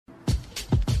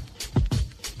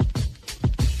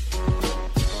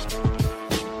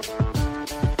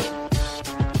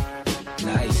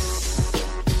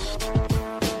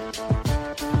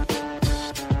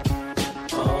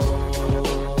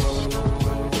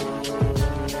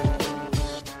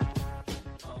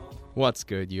What's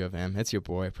good, U of M? It's your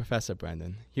boy, Professor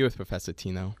Brendan, here with Professor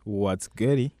Tino. What's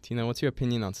goody? Tino, what's your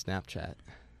opinion on Snapchat?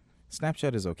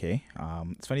 Snapchat is okay.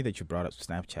 It's funny that you brought up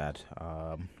Snapchat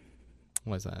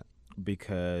What is that?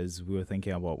 because we were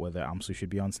thinking about whether AMSU should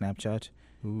be on Snapchat,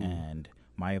 Ooh. and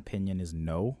my opinion is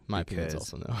no. My opinion is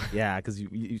also no. Yeah, because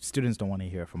students don't want to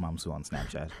hear from AMSU on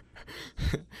Snapchat.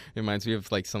 It reminds me of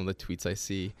like some of the tweets I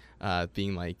see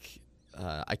being like,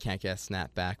 I can't get a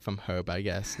snap back from her, but I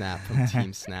get a snap from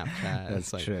Team Snapchat.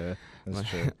 That's It's true. That's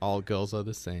true. all girls are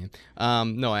the same.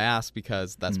 No, I asked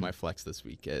because that's my flex this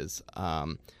week is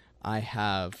I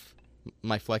have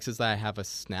my flex is that I have a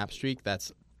snap streak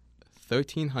that's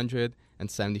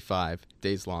 1,375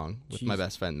 days long with my Jeez.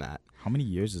 best friend Matt. How many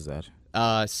years is that?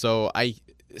 So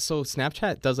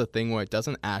Snapchat does a thing where it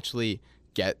doesn't actually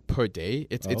get per day.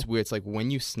 It's weird. It's like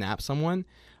when you snap someone,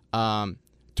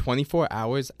 24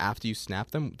 hours after you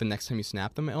snap them, the next time you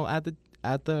snap them, it'll add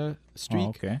the streak,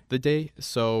 okay. the day.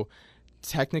 So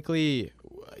technically,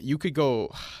 you could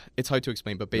go. It's hard to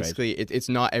explain, but basically, it's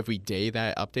not every day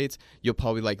that it updates. You'll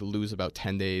probably like lose about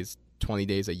 10 days, 20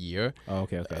 days a year. Oh,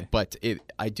 okay. But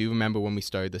I do remember when we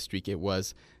started the streak, it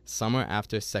was summer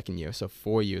after second year, so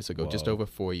 4 years ago, just Whoa. over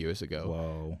 4 years ago.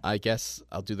 Whoa. I guess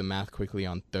I'll do the math quickly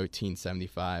on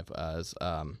 1375 as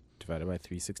Divided by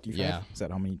 365? Yeah. Is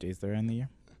that how many days there are in the year?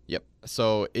 Yep.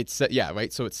 So it's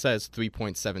right. So it says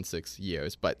 3.76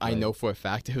 years, but I Right. know for a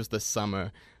fact it was the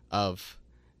summer of,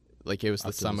 like it was the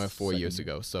After the summer 4 years second-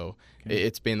 ago. So Okay.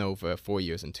 it's been over 4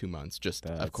 years and 2 months. Just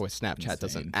of That's course, Snapchat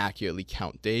doesn't insane. accurately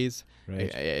count days.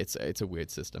 Right. It's a weird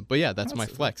system. But yeah, that's my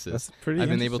flexes. That's pretty I've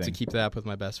been able to interesting. keep that up with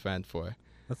my best friend for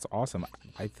That's awesome.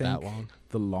 I think that long.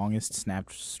 the longest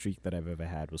snap streak that I've ever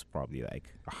had was probably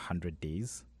like 100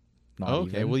 days. Not Oh,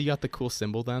 okay. even. Well, you got the cool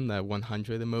symbol then, the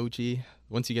 100 emoji.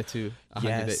 Once you get to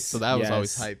 100 days. Yes, So that was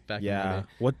always yes. hype back in the Yeah.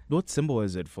 day. What symbol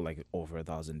is it for like over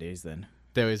 1,000 days then?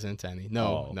 There isn't any.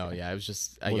 No, Oh, no, okay. yeah. It was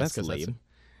just, I Well, guess, that's because lame.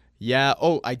 Yeah.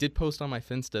 Oh, I did post on my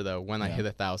Finsta though when I Yeah. hit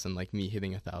 1,000, like me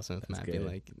hitting 1,000 with That's Matt, being good.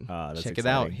 like, That's check it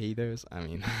out, exciting. haters. I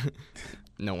mean,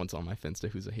 no one's on my Finsta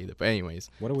who's a hater. But anyways,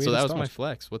 What a way so to that was start. my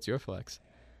flex. What's your flex?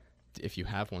 If you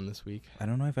have one this week. I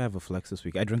don't know if I have a flex this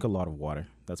week. I drink a lot of water.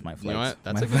 That's my flex. You know what?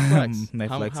 That's My a good flex. my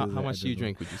how flex how, is how that I much do you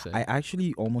drink drink, would you say? I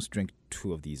actually almost drink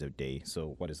 2 of these a day.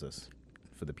 So what is this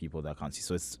for the people that can't see?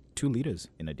 So it's 2 liters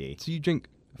in a day. So you drink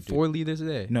I do. 4 liters a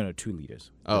day? No, 2 liters.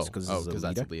 Oh, because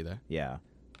that's a liter. Yeah.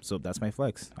 So that's my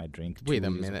flex. I drink 2 Wait a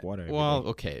liters minute. of water every Well, day.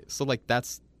 okay. So like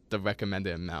that's the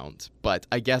recommended amount. But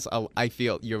I guess I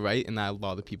feel you're right, and that a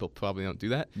lot of people probably don't do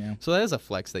that. Yeah. So that is a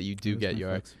flex that you do That is get my your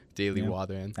flex. daily Yeah.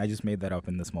 water in. I just made that up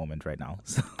in this moment right now.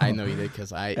 So I know you did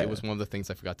because it was one of the things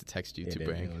I forgot to text you to It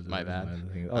bring. was My one bad. of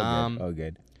the things. Oh,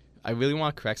 good. I really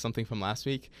want to correct something from last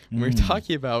week. We were Mm.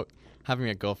 talking about having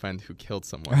a girlfriend who killed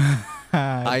someone.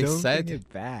 Don't said- bring it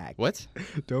back. What?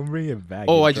 Don't bring it back.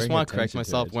 Oh, You're I just drawing want to correct attention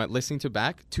myself. it. When listening to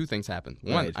back, 2 things happened.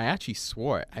 One, Right. I actually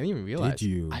swore it. I didn't even realize.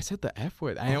 you? I said the F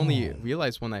word. I only Oh.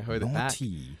 realized when I heard it back.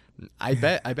 Naughty. I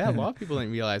bet a lot of people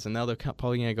didn't realize, and now they're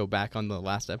probably gonna go back on the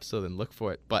last episode and look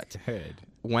for it. But Good.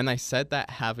 when I said that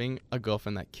having a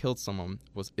girlfriend that killed someone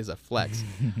is a flex,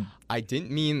 I didn't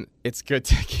mean it's good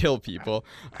to kill people.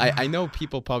 I know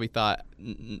people probably thought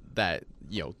that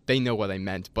they know what I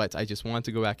meant, but I just wanted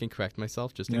to go back and correct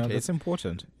myself just in No, case. that's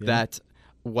important. Yeah. That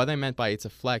what I meant by it's a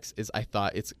flex is I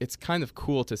thought it's kind of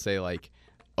cool to say like,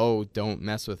 oh, don't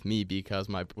mess with me because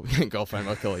my girlfriend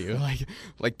will kill you.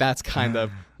 Like that's kind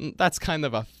of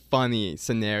a funny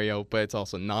scenario, but it's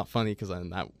also not funny because then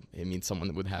that it means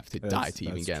someone would have to die to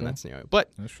even that's get in true. that scenario. But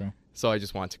That's true. so I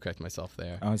just wanted to correct myself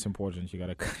there. Oh, it's important. You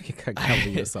gotta cover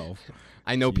yourself.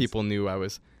 I know Jeez. people knew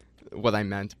what I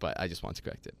meant, but I just wanted to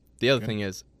correct it. The other Okay. thing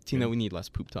is, Tina, we need less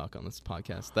poop talk on this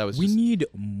podcast. That was We just need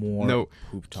more No.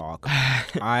 poop talk.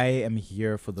 I am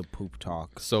here for the poop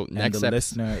talk. so And next the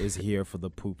episode. listener is here for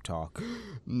the poop talk.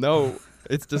 No,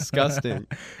 it's disgusting.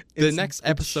 The next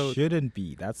episode. It shouldn't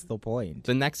be. That's the point.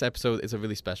 The next episode is a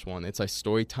really special one. It's a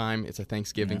story time. It's a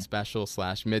Thanksgiving Yeah. special /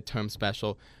 midterm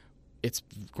special. It's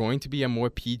going to be a more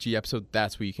PG episode.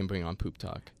 That's where you can bring on poop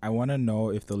talk. I want to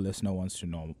know if the listener wants to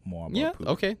know more about Yeah, poop.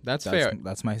 okay, that's fair.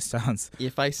 That's my stance.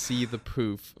 If I see the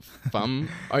proof from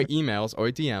our emails or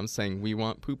DMs saying we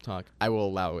want poop talk, I will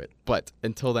allow it. But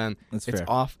until then, That's it's fair.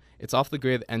 off. It's off the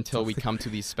grid until off we the come to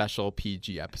these special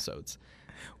PG episodes.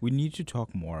 We need to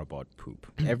talk more about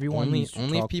poop. Everyone only needs to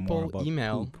only if talk more people about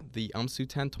email poop. the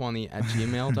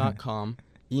umsu1020@gmail.com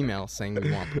email saying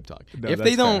we want poop talk. No, if that's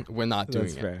they don't, fair. we're not doing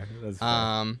That's it. fair. That's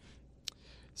fair.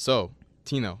 So,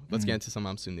 Tino, let's Mm. get into some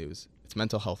UMSU news. It's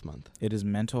Mental Health Month. It is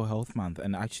Mental Health Month.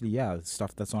 And actually, yeah,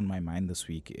 stuff that's on my mind this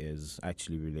week is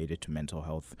actually related to mental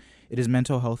health. It is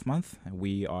Mental Health Month.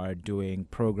 We are doing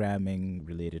programming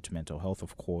related to mental health,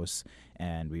 of course,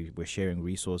 and we're sharing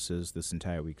resources. This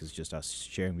entire week is just us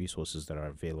sharing resources that are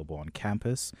available on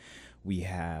campus. We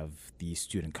have the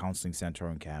Student Counseling Center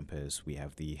on campus. We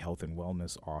have the Health and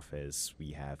Wellness Office.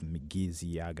 We have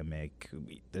McGeezy, Agamek.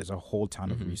 There's a whole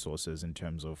ton of resources in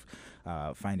terms of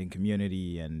finding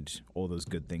community and all those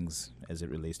good things as it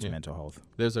relates to mental health.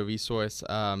 There's a resource,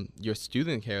 our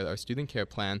student care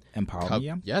plan. Empower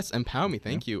Me? Yes, Empower Me.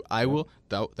 Thank you. I will.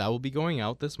 That will be going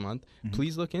out this month.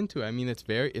 Please look into it. I mean, it's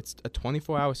a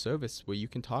 24-hour service where you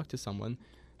can talk to someone.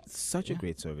 Such a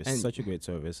great service. And such a great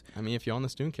service. I mean, if you're on the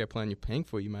student care plan, you're paying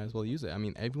for it, you might as well use it. I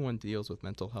mean, everyone deals with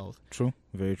mental health. True.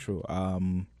 Very true.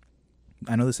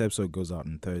 I know this episode goes out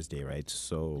on Thursday, right?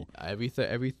 So every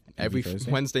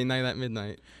Thursday? Wednesday night at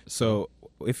midnight. So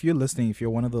if you're listening, if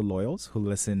you're one of the loyals who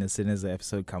listen as soon as the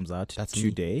episode comes out, that's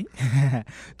today.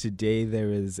 Today there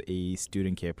is a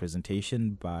student care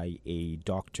presentation by a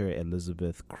Dr.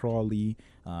 Elizabeth Crawley.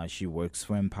 She works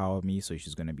for Empower Me, so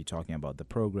she's going to be talking about the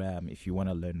program. If you want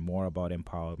to learn more about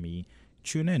Empower Me,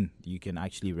 tune in. You can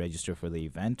actually register for the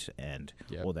event and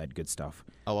all that good stuff.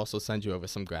 I'll also send you over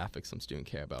some graphics some student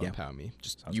care about Empower Me.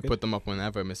 Just Sounds you good. put them up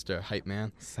whenever, Mr. Hype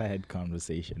Man. Side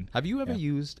conversation. Have you ever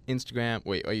used Instagram?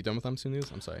 Wait, are you done with UMSU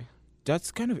News? I'm sorry.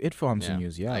 That's kind of it for UMSU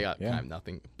News, yeah. I got kind of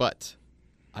nothing. But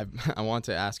I want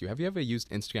to ask you, have you ever used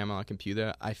Instagram on a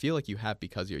computer? I feel like you have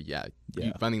because you're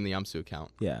running the UMSU account.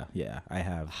 Yeah, I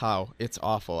have. How? It's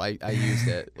awful. I used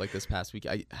it like this past week.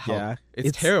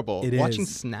 It's terrible. It watching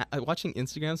is. Watching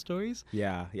Instagram stories.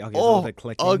 Yeah. Okay, Oh, the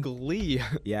clicking. ugly.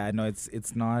 Yeah, no,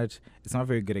 it's not a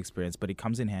very good experience, but it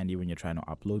comes in handy when you're trying to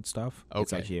upload stuff. Okay.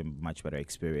 It's actually a much better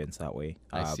experience that way.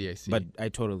 I see. But I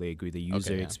totally agree. The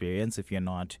user experience, if you're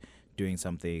not doing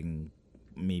something,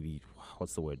 maybe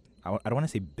what's the word? I don't want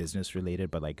to say business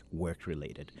related, but like work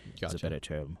related is a better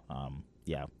term.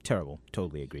 Yeah, terrible.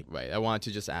 Totally agree. Right. I wanted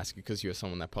to just ask you because you're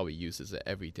someone that probably uses it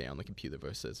every day on the computer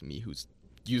versus me who's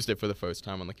used it for the first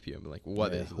time on the computer. I'm like,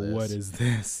 what is this? What is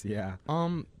this? Yeah.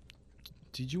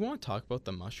 Did you want to talk about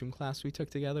the mushroom class we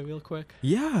took together real quick?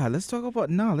 Yeah, let's talk about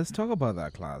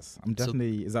that class.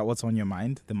 Is that what's on your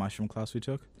mind, the mushroom class we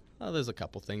took? Oh, there's a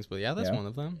couple things, but that's one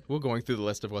of them. We're going through the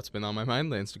list of what's been on my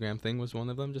mind. The Instagram thing was one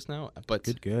of them just now. But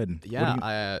good.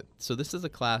 Yeah, so this is a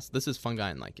class. This is Fungi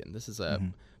and Lichen. This is a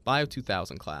Bio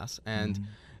 2000 class. And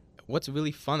what's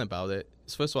really fun about it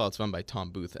is, first of all, it's run by Tom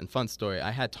Booth. And fun story,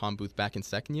 I had Tom Booth back in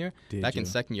second year. In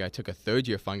second year, I took a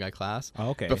third-year fungi class. Oh,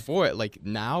 okay. Before it, like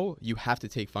now, you have to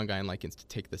take fungi and lichens to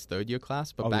take this third-year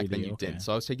class. But back then, you didn't.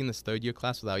 So I was taking this third-year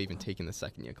class without even taking the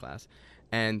second-year class.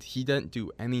 And he didn't do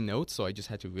any notes, so I just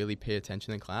had to really pay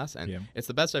attention in class. And it's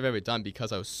the best I've ever done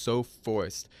because I was so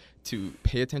forced to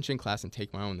pay attention in class and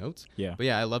take my own notes. Yeah. But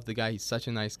yeah, I love the guy. He's such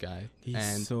a nice guy.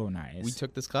 He's so nice. We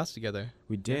took this class together.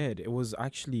 We did. It was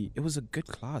a good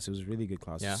class. It was a really good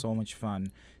class. Yeah. So much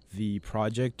fun. The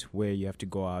project where you have to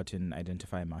go out and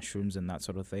identify mushrooms and that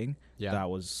sort of thing. Yeah. That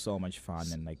was so much fun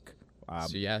and like.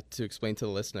 So yeah, to explain to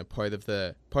the listener, part of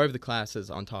the class is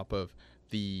on top of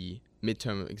the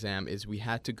midterm exam is we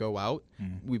had to go out.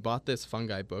 We bought this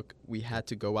fungi book. We had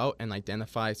to go out and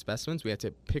identify specimens. We had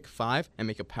to pick 5 and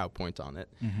make a PowerPoint on it.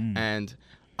 And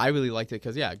I really liked it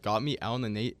because, it got me out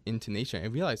into nature. I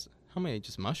realized how many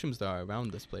just mushrooms there are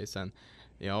around this place. And,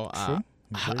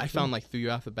 I found like 3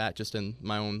 off the bat just in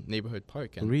my own neighborhood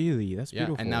park. And really? That's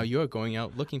beautiful. And now you're going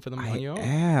out looking for them on your own. I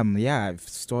am. Yeah, I've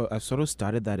sort of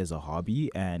started that as a hobby,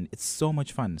 and it's so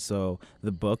much fun. So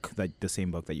the book, the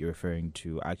same book that you're referring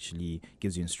to, actually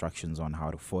gives you instructions on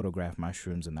how to photograph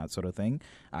mushrooms and that sort of thing.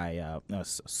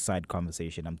 Side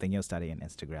conversation. I'm thinking of starting an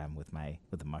Instagram with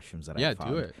the mushrooms that I found. Yeah,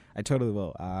 do it. I totally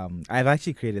will. I've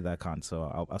actually created that account,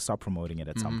 so I'll start promoting it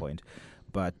at some point.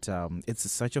 But it's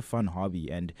such a fun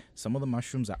hobby, and some of the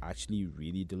mushrooms are actually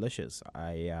really delicious.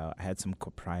 I had some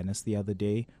coprinus the other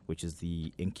day, which is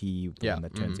the inky one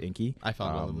that turns inky. I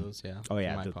found one of those, Oh,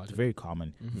 yeah, it's very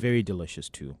common. Very delicious,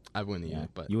 too. I wouldn't eat it,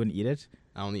 but... You wouldn't eat it?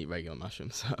 I don't eat regular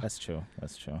mushrooms. So. That's true.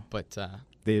 But...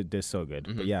 they're so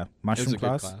good. But yeah, mushroom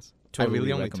class. Totally I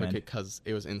really only took it because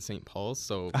it was in St. Paul's,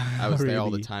 so I was there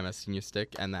all the time as senior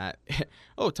stick, and that...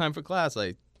 time for class.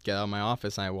 I get out of my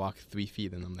office, and I walk 3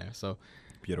 feet, and I'm there, so...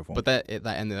 Beautiful. But that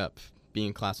ended up being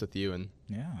in class with you, and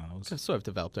sort of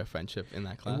developed our friendship in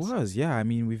that class. It was, yeah. I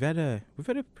mean, we've had a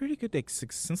pretty good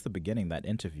since the beginning, that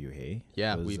interview. Hey,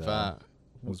 yeah, we've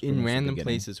in random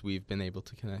places we've been able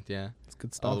to connect. Yeah, it's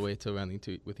good stuff. All the way to running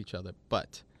with each other.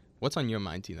 But What's on your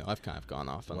mind, Tino? I've kind of gone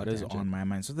off on What a is tangent. on my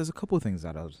mind? So there's a couple of things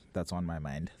that's on my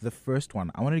mind. The first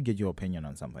one, I wanted to get your opinion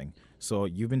on something. So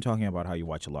you've been talking about how you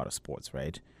watch a lot of sports,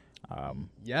 right?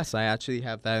 Yes, I actually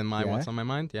have that in my Yeah? what's on my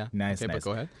mind. Yeah. Nice, Okay, nice. but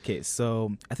go ahead. Okay,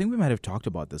 so I think we might have talked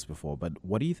about this before, but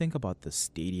what do you think about the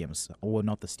stadiums? Well,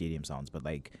 not the stadium sounds, but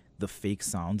like the fake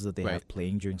sounds that they Right. have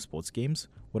playing during sports games.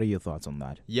 What are your thoughts on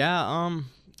that? Yeah.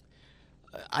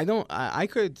 I don't. I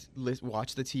could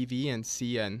watch the TV and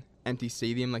see an empty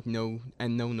stadium, like no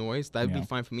noise. That would Yeah. be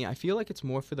fine for me. I feel like it's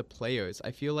more for the players.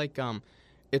 I feel like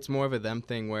it's more of a them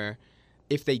thing where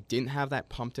if they didn't have that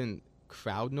pumped in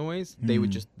crowd noise, they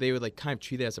would like kind of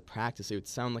treat it as a practice. It would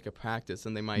sound like a practice,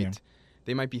 and they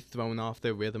might be thrown off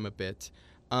their rhythm a bit.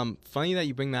 Funny that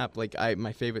you bring that up. Like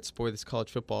my favorite sport is college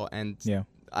football, and Yeah,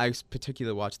 I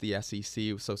particularly watch the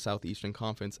SEC, so Southeastern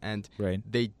Conference, and right.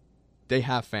 they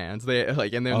have fans. They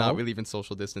like, and they're Oh. not really even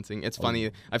social distancing. It's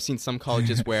funny. I've seen some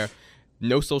colleges where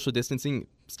no social distancing,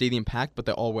 stadium packed, but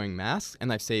they're all wearing masks.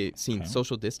 And I've seen Okay.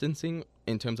 social distancing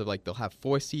in terms of like they'll have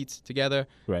 4 seats together,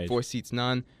 Right. 4 seats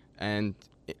none, and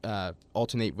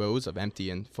alternate rows of empty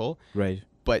and full, Right.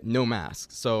 but no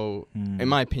masks. So Hmm. in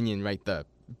my opinion, right, the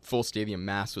full stadium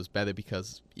mask was better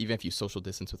because even if you social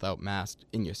distance without masks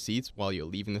in your seats while you're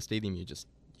leaving the stadium, you're just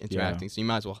interacting. So you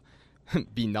might as well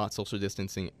be not social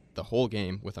distancing the whole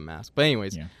game with a mask. But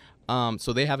anyways, Yeah.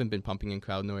 so they haven't been pumping in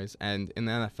crowd noise, and in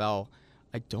the NFL,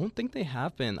 I don't think they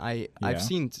have been. Yeah. I've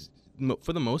seen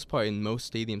for the most part in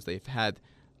most stadiums they've had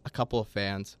a couple of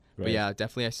fans. But Right. yeah,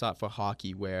 definitely I saw it for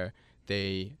hockey where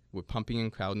they were pumping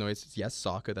in crowd noise. Yes,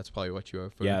 soccer. That's probably what you're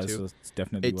referring Yeah, to. so it's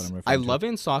definitely what I'm I referring to. love it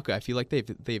in soccer. I feel like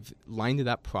they've lined it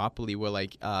up properly where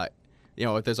like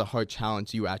if there's a hard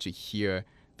challenge, you actually hear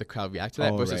the crowd react to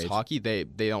that. Oh, Versus right. hockey, they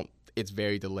don't. It's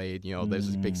very delayed. There's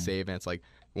this big save and it's like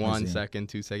 1 see. second,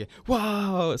 2 second.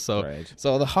 Wow. So Right.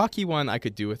 so the hockey one I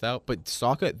could do without, but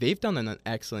soccer they've done an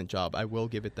excellent job. I will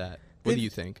give it that. What do They've- you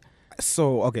think?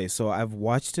 So okay, so I've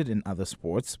watched it in other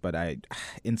sports, but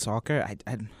in soccer,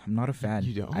 I'm not a fan.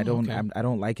 You don't? I don't. Okay. I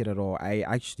don't like it at all. I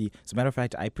actually, as a matter of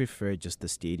fact, I prefer just the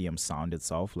stadium sound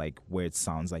itself, like where it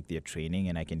sounds like they're training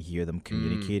and I can hear them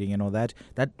communicating and all that.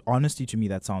 That honestly, to me,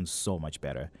 that sounds so much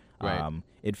better. Right.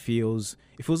 It feels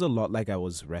a lot like I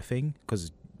was reffing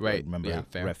because Right. I remember Yeah,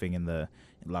 fair. reffing in the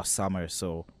last summer,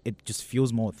 so it just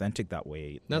feels more authentic that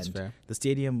way. That's And fair. The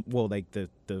stadium, well, like the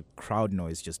crowd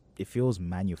noise, just it feels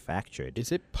manufactured.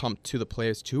 Is it pumped to the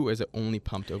players too, or is it only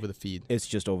pumped over the feed? It's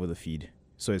just over the feed,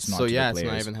 so it's not. So to yeah, the it's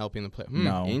players. not even helping the player.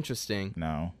 No. Interesting.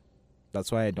 No,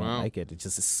 that's why I don't Wow. like it. It's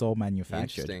just so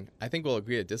manufactured. Interesting. I think we'll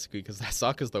agree to disagree because that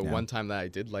soccer's the Yeah. one time that I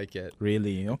did like it.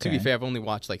 Really? Okay. To be fair, I've only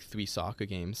watched like 3 soccer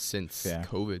games since Fair.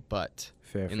 COVID, but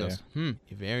fair. in those,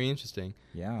 very interesting.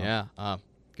 Yeah. Yeah,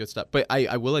 good stuff. But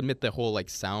I will admit the whole like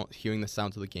sound, hearing the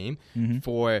sounds of the game Mhm.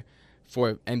 for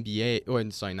NBA or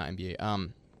sorry, not NBA.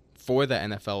 For the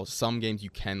NFL, some games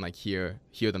you can like hear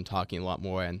them talking a lot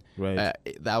more, and Right.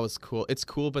 that was cool. It's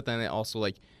cool, but then it also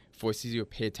like forces you to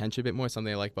pay attention a bit more.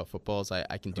 Something I like about football is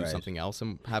I can do Right. something else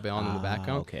and have it on in the Ah,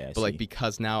 background. okay, I but like see.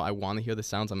 because now I want to hear the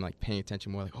sounds, I'm like paying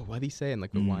attention more. Like, oh, what did he say? And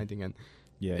like rewinding, and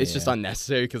Yeah. it's yeah, just yeah.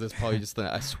 unnecessary because it's probably just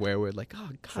a swear word. Like, oh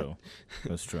god. True.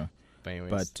 That's true. But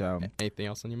anyways, But anything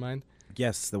else on your mind?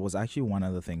 yes, there was actually one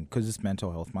other thing because it's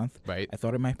Mental Health Month. Right. I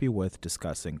thought it might be worth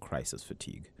discussing crisis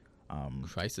fatigue.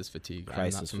 Crisis fatigue. I'm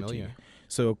Crisis not familiar. fatigue.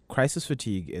 So crisis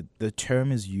fatigue, the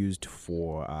term is used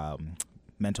for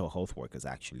mental health workers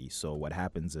actually. So what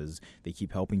happens is they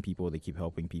keep helping people,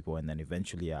 and then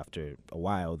eventually after a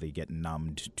while they get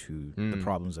numbed to the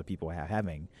problems that people are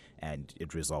having, and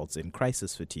it results in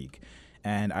crisis fatigue.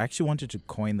 And I actually wanted to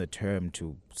coin the term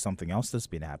to something else that's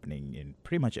been happening in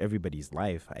pretty much everybody's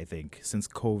life, I think, since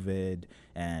COVID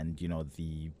and,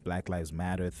 the Black Lives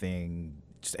Matter thing,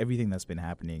 just everything that's been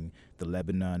happening, the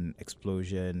Lebanon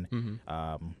explosion.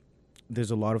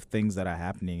 There's a lot of things that are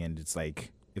happening, and it's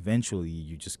like eventually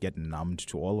you just get numbed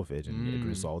to all of it, and it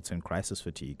results in crisis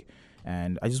fatigue.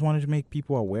 And I just wanted to make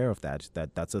people aware of that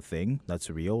that's a thing,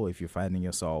 that's real. If you're finding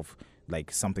yourself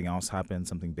like something else happens,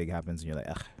 something big happens, and you're like,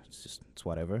 ugh, it's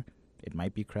whatever. It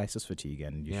might be crisis fatigue,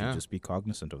 and you should just be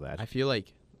cognizant of that. I feel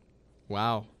like,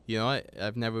 wow,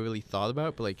 I've never really thought about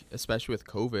it, but like, especially with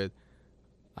COVID,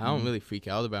 I don't really freak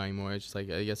out about it anymore. It's just like,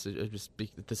 I guess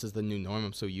this is the new norm.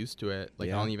 I'm so used to it. Like,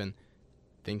 I Yeah. don't even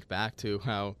think back to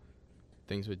how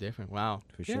things were different. Wow.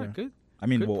 For Yeah, sure. good. I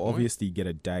mean, Good we'll point. obviously get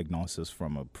a diagnosis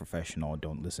from a professional.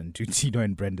 Don't listen to Tito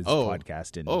and Brendan's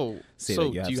podcast and say so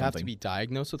that you have do you have to something. be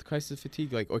diagnosed with crisis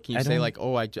fatigue? Like, or can you I say don't- like,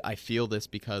 oh, I feel this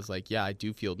because like, yeah, I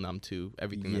do feel numb to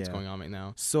everything that's Yeah. going on right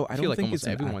now. So I I feel don't like think almost it's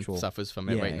an everyone actual suffers from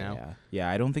it right now. Yeah,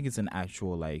 I don't think it's an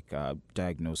actual like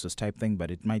diagnosis type thing,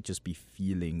 but it might just be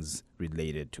feelings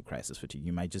related to crisis fatigue.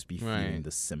 You might just be feeling Right.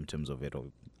 the symptoms of it, or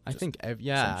I just think, I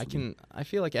essentially.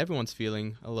 feel like everyone's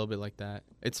feeling a little bit like that.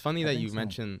 It's funny I that think you so.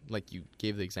 mentioned, like, you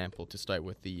gave the example to start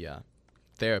with the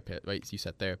therapist, right? You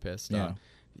said therapist. Yeah.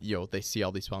 They see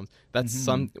all these problems. That's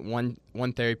Mhm.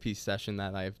 one therapy session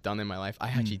that I've done in my life. I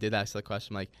actually did ask the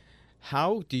question, like,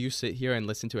 how do you sit here and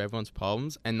listen to everyone's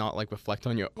problems and not like reflect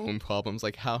on your own problems?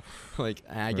 Like how, like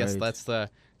I guess Right.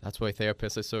 that's why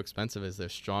therapists are so expensive. Is they're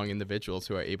strong individuals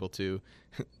who are able to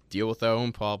deal with their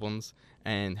own problems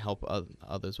and help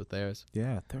others with theirs.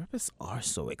 Yeah, therapists are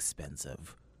so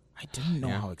expensive. I didn't know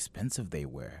Yeah. how expensive they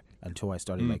were until I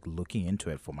started like looking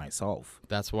into it for myself.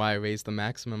 That's why I raised the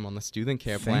maximum on the student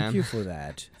care plan. Thank you for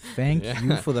that. Thank Yeah.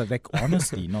 you for that. Like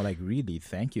honestly, no, like really,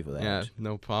 thank you for that. Yeah,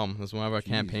 no problem. It was one of our Jeez.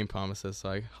 campaign promises,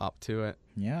 so I hopped to it.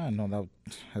 Yeah, no,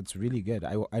 that's really good.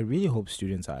 I really hope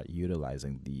students are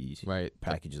utilizing the Right,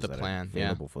 packages the that plan. are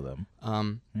available for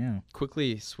them. Yeah.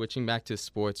 Quickly switching back to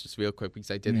sports, just real quick, because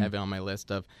I did Mm. have it on my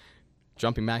list of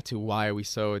jumping back to why are we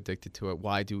so addicted to it?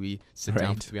 Why do we sit down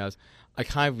Right. for 3 hours? I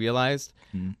kind of realized,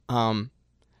 Mm.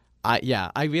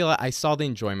 I realized I saw the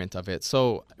enjoyment of it.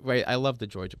 So, right, I love the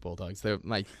Georgia Bulldogs. They're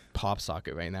like pop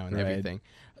socket right now and Right. everything.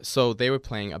 So they were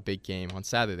playing a big game on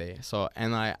Saturday. So,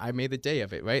 and I made a day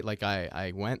of it, right? Like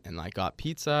I went and I got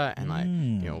pizza and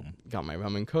I, got my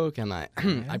rum and coke and I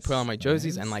put on my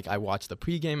jerseys and nice. like I watched the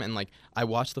pregame and like I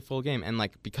watched the full game and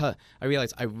like because I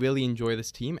realized I really enjoy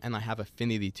this team and I have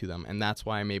affinity to them and that's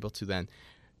why I'm able to then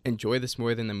enjoy this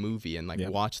more than a movie and like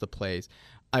Yep. watch the plays.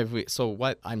 So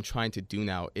what I'm trying to do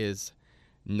now is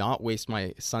not waste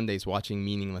my Sundays watching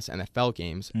meaningless NFL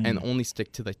games and only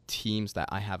stick to the teams that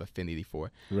I have affinity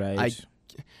for. Right.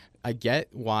 I get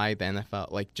why the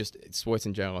NFL, like just sports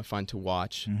in general, are fun to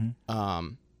watch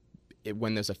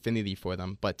when there's affinity for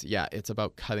them. But yeah, it's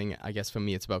about I guess for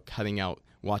me, it's about cutting out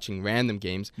watching random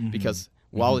games because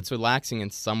while it's relaxing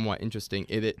and somewhat interesting,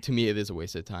 to me it is a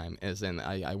waste of time. As in,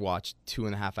 I watched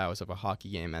 2.5 hours of a hockey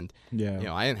game and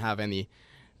Yeah. I didn't have any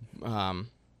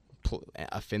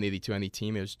affinity to any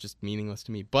team. It was just meaningless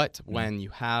to me. But when you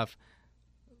have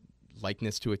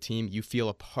likeness to a team, you feel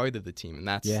a part of the team, and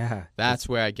that's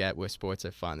where I get where sports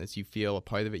are fun. Is you feel a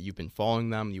part of it. You've been following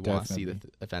them. You want to see the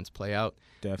events play out.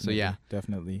 Definitely. So yeah,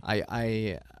 Definitely.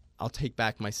 I'll take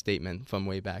back my statement from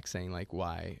way back saying like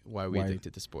why are we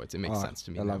addicted to sports? It makes sense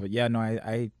to me. I love it. Yeah, no,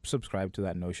 I subscribe to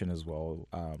that notion as well.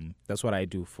 That's what I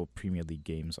do for Premier League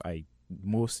games. I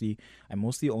mostly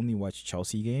only watch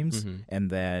Chelsea games,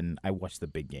 and then I watch the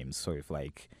big games. So if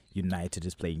like United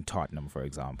is playing Tottenham, for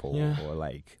example, or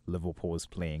like Liverpool is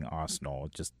playing Arsenal,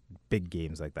 just big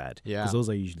games like that. Yeah, because those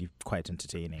are usually quite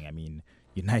entertaining. I mean,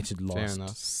 United lost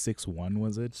 6-1.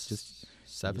 Was it just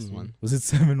 7-1? Was it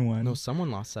 7-1? No,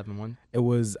 someone lost 7-1. It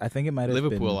was. I think it might have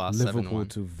Liverpool been lost Liverpool 7-1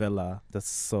 to Villa. That's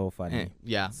so funny.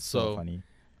 Yeah, so funny.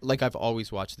 Like I've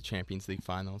always watched the Champions League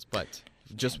finals, but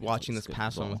just Champions watching League's this good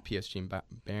past one ball. with PSG and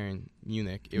Bayern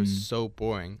Munich, it was so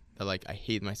boring that like I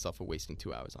hate myself for wasting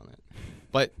 2 hours on it.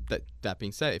 But that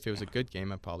being said, if it was a good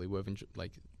game, I probably would have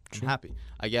I'm happy.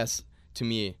 I guess to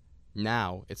me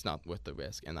now it's not worth the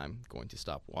risk, and I'm going to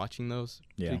stop watching those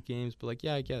big games. But like,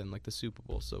 yeah, I get it. And, like the Super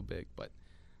Bowl's so big, but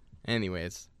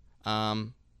anyways, what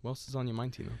else is on your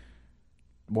mind, Tino?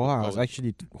 Well, I was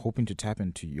actually hoping to tap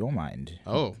into your mind.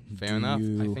 Oh, fair enough. I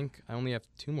you- think I only have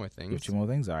 2 more things. You have 2 more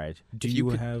things? All right. Do If you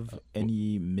you could- have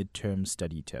any midterm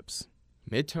study tips?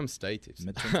 Midterm study tips.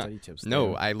 Midterm study tips.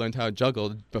 No, there. I learned how to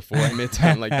juggle before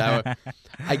midterm like that.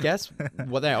 I guess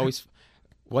what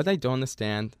I don't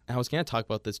understand, and I was going to talk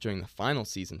about this during the final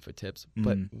season for tips,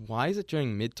 but why is it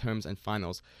during midterms and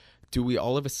finals do we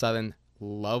all of a sudden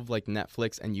love like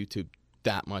Netflix and YouTube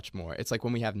that much more? It's like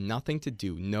when we have nothing to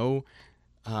do, no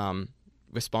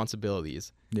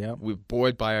responsibilities. Yeah. We're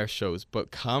bored by our shows,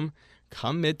 but come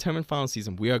midterm and final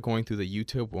season, we are going through the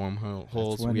YouTube wormholes.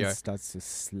 That's when it starts to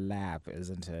slap,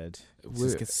 isn't it? It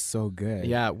just gets so good.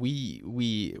 Yeah, we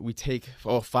take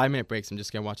 5-minute breaks. I'm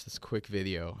just gonna watch this quick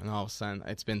video, and all of a sudden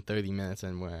it's been 30 minutes,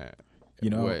 and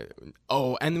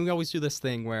and we always do this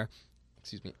thing where,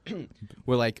 excuse me,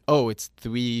 we're like, it's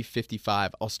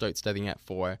 3:55. I'll start studying at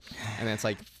 4, and then it's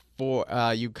like 4.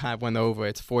 You kind of went over.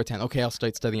 It's 4:10. Okay, I'll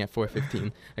start studying at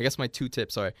 4:15. I guess my 2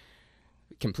 tips are,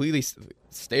 completely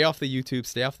stay off the YouTube,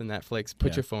 stay off the Netflix,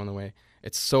 put Yeah. your phone away.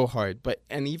 It's so hard. But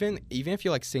and even if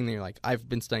you're like sitting there, like I've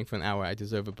been studying for an hour, I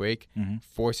deserve a break. Mm-hmm.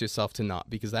 Force yourself to not,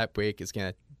 because that break is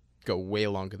gonna go way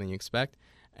longer than you expect.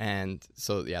 And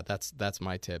so yeah, that's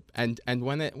my tip. And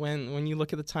when you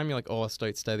look at the time, you're like, oh, I'll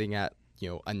start studying at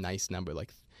a nice number,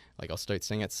 like I'll start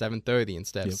studying at 7:30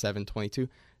 instead of 7:22.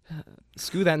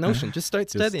 Screw that notion. Just start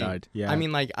studying. Yeah. I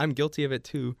mean, like, I'm guilty of it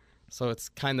too, so it's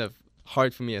kind of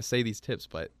hard for me to say these tips,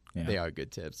 but they are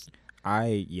good tips.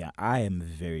 I am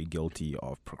very guilty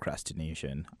of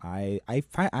procrastination. I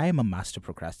am a master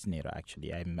procrastinator.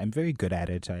 Actually, I'm very good at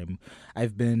it.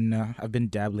 I've been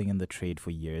dabbling in the trade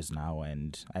for years now,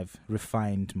 and I've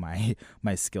refined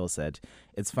my skill set.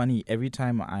 It's funny, every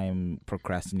time I'm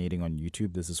procrastinating on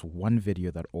YouTube, there's this one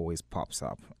video that always pops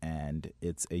up, and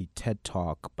it's a TED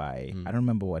Talk by I don't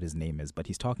remember what his name is, but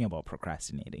he's talking about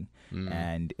procrastinating,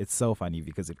 and it's so funny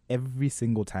because every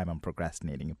single time I'm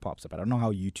procrastinating, it pops up. I don't know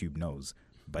how YouTube knows,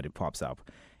 but it pops up.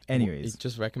 Anyways, it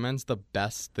just recommends the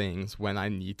best things when I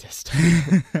need to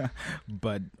study.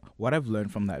 but what I've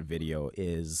learned from that video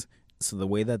is, so the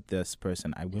way that this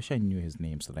person, I wish I knew his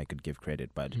name so that I could give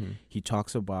credit, but he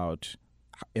talks about,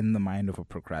 in the mind of a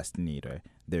procrastinator,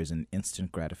 there's an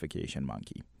instant gratification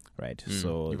monkey, right?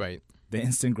 So right. The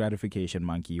instant gratification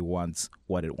monkey wants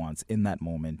what it wants in that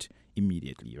moment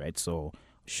immediately, right? So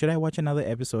should I watch another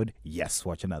episode? Yes,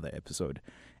 watch another episode.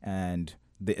 And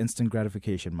the instant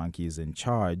gratification monkey is in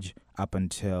charge up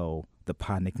until the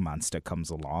panic monster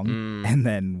comes along. And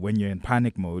then when you're in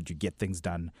panic mode, you get things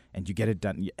done and you get it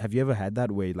done. Have you ever had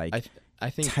that way, like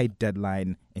I think tight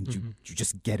deadline and you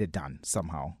just get it done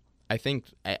somehow? I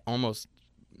think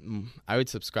I would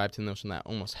subscribe to the notion that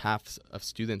almost half of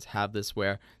students have this,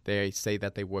 where they say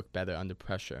that they work better under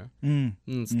pressure.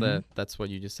 That's what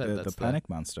you just said. The panic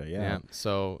monster, yeah.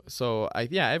 So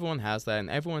everyone has that, and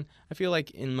I feel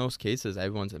like in most cases,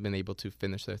 everyone's been able to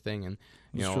finish their thing, and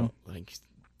like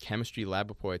chemistry lab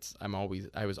reports,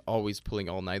 I was always pulling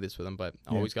all-nighters for them, but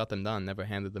always got them done, never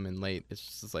handed them in late.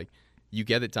 It's just like, you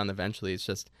get it done eventually.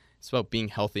 It's about being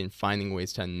healthy and finding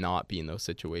ways to not be in those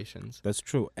situations. That's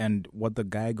true. And what the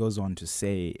guy goes on to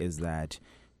say is that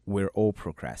we're all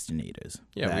procrastinators.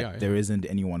 Yeah, that we are. There isn't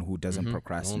anyone who doesn't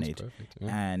procrastinate. No one's perfect,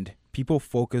 yeah. And people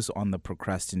focus on the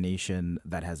procrastination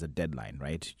that has a deadline,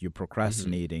 right? You're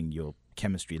procrastinating your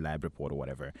chemistry lab report or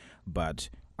whatever, but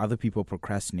other people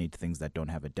procrastinate things that don't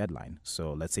have a deadline.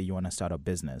 So let's say you want to start a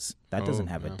business that doesn't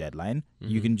have a deadline.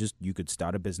 You could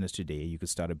start a business today. You could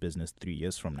start a business 3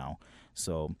 years from now.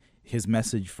 So his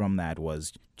message from that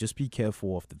was, just be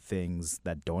careful of the things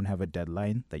that don't have a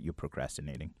deadline that you're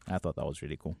procrastinating. I thought that was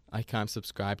really cool. I kind of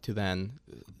subscribe to then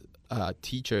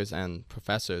teachers and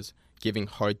professors giving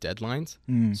hard deadlines,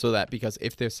 so that, because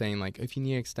if they're saying like, if you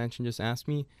need an extension, just ask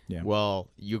me, well,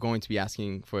 you're going to be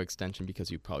asking for extension because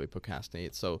you probably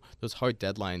procrastinate. So those hard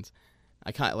deadlines,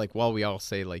 I kind of like, while we all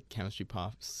say like chemistry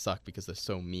profs suck because they're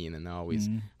so mean and they're always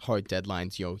hard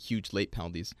deadlines, huge late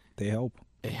penalties, they help.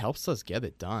 It helps us get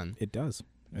it done. It does.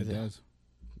 It does.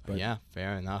 But yeah,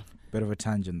 fair enough. Bit of a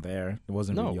tangent there. It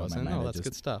wasn't really on my mind. No, that's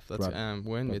good stuff. That's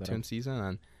we're in midterm season,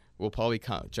 and we'll probably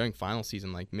during final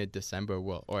season, like mid-December,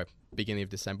 or beginning of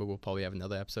December, we'll probably have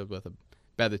another episode with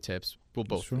better tips. We'll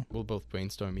both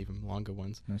brainstorm even longer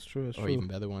ones. That's true. Even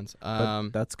better ones.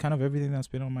 But that's kind of everything that's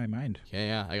been on my mind.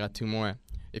 Yeah. I got two more.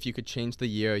 If you could change the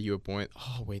year you were born...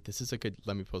 Oh, wait, this is a good...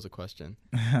 Let me pose a question.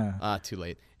 Too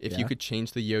late. If you could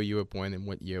change the year you were born, in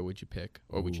what year would you pick?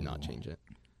 Or would you not change it?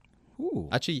 Ooh.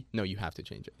 Actually, no, you have to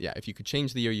change it. Yeah, if you could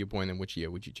change the year you were born, in which year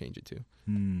would you change it to?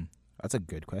 That's a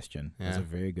good question. Yeah. That's a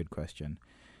very good question.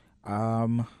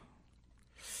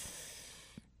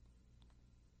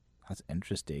 That's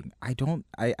interesting. I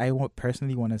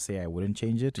personally want to say I wouldn't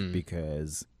change it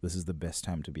because this is the best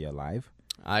time to be alive.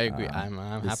 I agree. I'm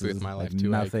happy with my life too.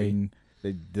 Nothing.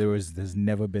 There's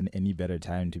never been any better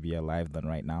time to be alive than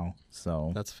right now.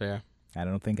 So that's fair. I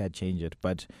don't think I'd change it,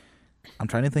 but I'm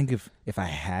trying to think if I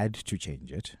had to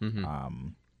change it.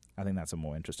 I think that's a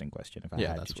more interesting question. If I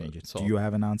had to change it, do you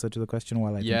have an answer to the question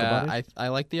while I think about it? I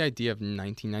like the idea of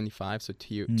 1995, so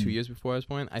 2 years before I was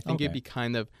born. I think it'd be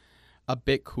kind of a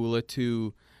bit cooler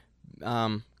to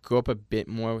grow up a bit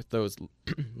more with those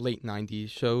late 90s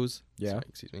shows. Yeah. Sorry,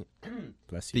 excuse me.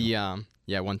 Bless you.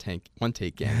 One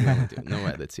take gang. No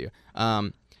edits here.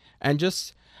 And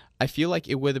just, I feel like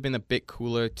it would have been a bit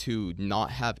cooler to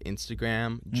not have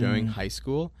Instagram during high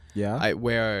school. Yeah. I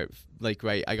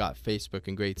got Facebook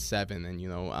in grade 7, and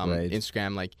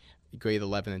Instagram like grade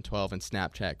 11 and 12, and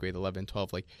Snapchat grade 11 and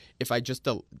 12. Like if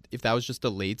that was just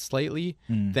delayed slightly,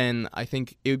 then I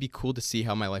think it would be cool to see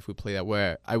how my life would play out,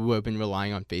 where I would have been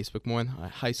relying on Facebook more in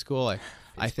high school.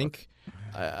 I think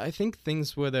I think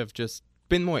things would have just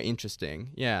been more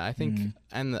interesting. Yeah, I think,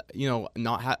 and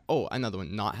another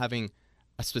one, not having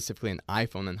specifically an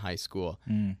iPhone in high school,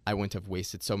 I wouldn't have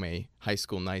wasted so many high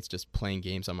school nights just playing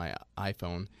games on my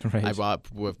iPhone. Right. I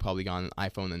would have probably gotten an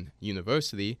iPhone in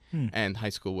university, and high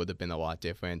school would have been a lot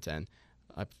different, and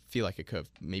I feel like I could have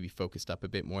maybe focused up a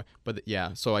bit more. But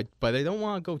yeah, but I don't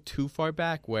want to go too far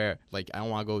back where, like, I don't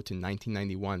want to go to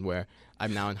 1991 where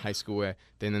I'm now in high school where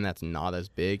the internet's not as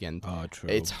big, and True.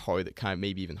 it's hard, kind of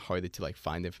maybe even harder to like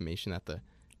find information at the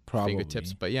Probably.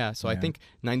 fingertips. But yeah, so I Yeah. think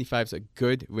 95 is a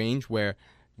good range where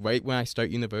right when I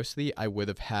start university, I would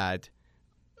have had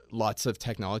lots of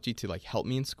technology to like help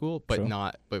me in school, but Sure.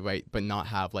 not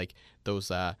have like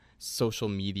those social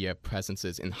media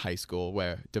presences in high school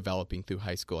where developing through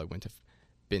high school I wouldn't have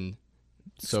been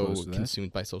so Exposed to that.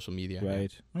 consumed by social media. Yeah.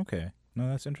 Right. Okay. No,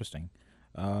 that's interesting.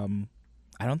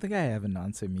 I don't think I have an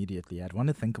answer immediately. I'd want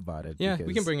to think about it. Yeah, we can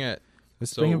because- bring it.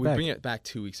 Let's So bring it we back. bring it back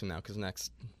 2 weeks from now because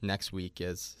next week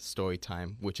is story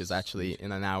time, which is actually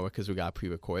in an hour because we got to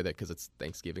pre-record it because it's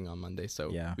Thanksgiving on Monday, so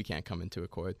Yeah. we can't come in to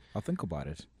record. I'll think about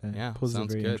it. Yeah, Poses a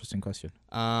sounds very good. interesting question.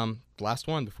 Last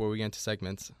one before we get into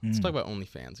segments. Let's talk about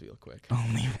OnlyFans real quick.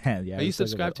 OnlyFans. Yeah. Are you let's talk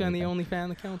subscribed to about any OnlyFans.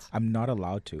 OnlyFans accounts? I'm not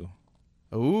allowed to.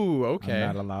 Ooh, okay.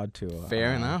 I'm not allowed to.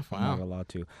 Fair enough. I'm Wow. not allowed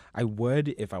to. I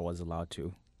would if I was allowed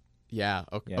to. Yeah.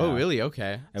 Okay. Yeah. Oh, really?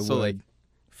 Okay. I So would. like,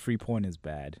 Free porn is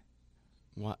bad.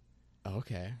 what?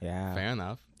 Okay. Yeah. Fair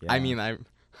enough. Yeah. I mean, Yeah.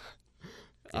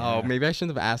 Oh, maybe I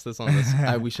shouldn't have asked this on this.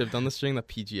 We should have done this during the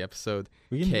PG episode.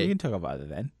 We Okay. can talk about it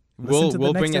then. We'll Listen to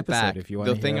the bring next it back. episode if you want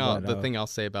The to thing hear I'll about the thing I'll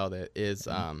say about it is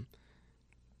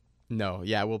no,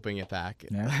 yeah, we'll bring it back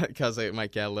Yeah. because it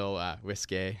might get a little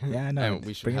risque. Yeah, no, And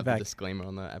we should bring it have a back. disclaimer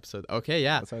on the episode. Okay,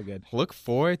 yeah. That's all good. Look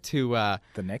forward to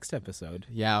The next episode.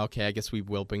 yeah, okay, I guess we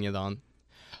will bring it on.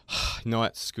 You know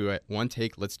what? Screw it. One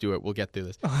take. Let's do it. We'll get through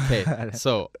this. Okay.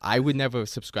 So I would never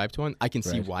subscribe to one. I can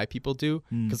see Right. why people do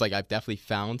because like I've definitely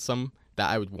found some that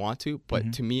I would want to,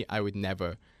 but to me, I would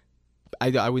never.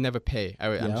 I would never pay.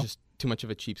 I'm Yeah. just too much of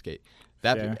a cheapskate.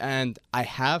 Fair. And I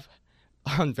have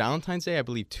on Valentine's Day, I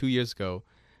believe 2 years ago,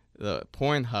 the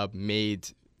Pornhub made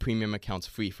premium accounts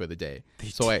free for the day.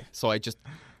 So I just.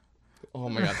 Oh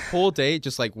my god! Whole day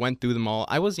just like went through them all.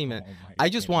 I wasn't even. Oh my I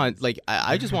just wanted like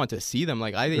I just wanted to see them.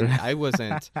 Like I didn't. I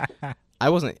wasn't.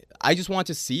 I just wanted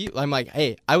to see. I'm like,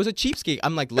 hey, I was a cheapskate.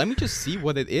 I'm like, let me just see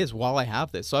what it is while I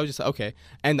have this. So I was just okay.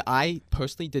 And I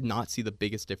personally did not see the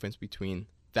biggest difference between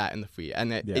that and the free.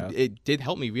 And it did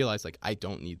help me realize like I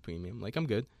don't need premium. Like I'm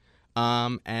good.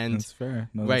 And That's fair.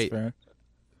 No, right. That's fair.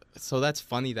 so that's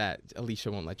funny that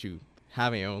Alicia won't let you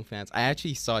have your own fans. I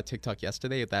actually saw a TikTok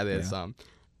yesterday that is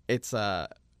it's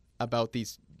about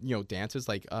these dancers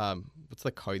like what's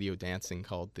the cardio dancing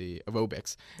called, the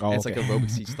aerobics. Oh, And it's okay. like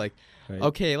aerobics. He's like, Right.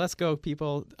 okay, let's go,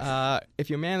 people. If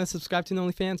your man is subscribed to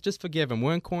OnlyFans, just forgive him.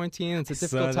 We're in quarantine. It's a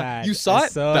difficult time. that. You saw I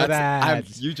it? saw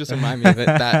that. You just remind me of it.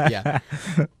 That yeah.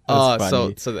 That's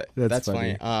funny. So That's that's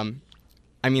funny. funny.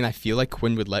 I mean, I feel like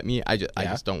Quinn would let me. I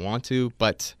just don't want to.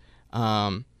 But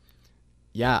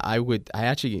yeah, I would. I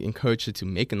actually encouraged her to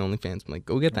make an OnlyFans. I'm like,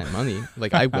 go get that money.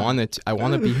 Like I want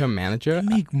to be her manager. You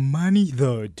make money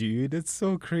though, dude. It's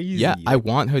so crazy. Yeah, I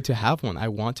want her to have one. I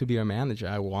want to be her manager.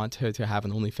 I want her to have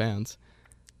an OnlyFans.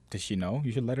 Does she know?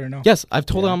 You should let her know. Yes, I've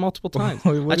told her Yeah. on multiple times.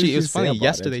 What did Actually, she it was say funny. about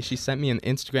Yesterday, it? she sent me an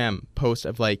Instagram post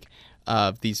of like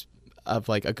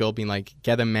a girl being like,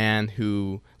 get a man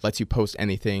who lets you post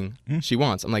anything she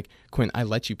wants. I'm like, Quinn, I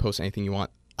let you post anything you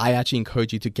want. I actually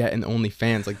encourage you to get an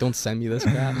OnlyFans. Like, don't send me this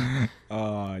crap.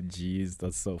 Oh, jeez,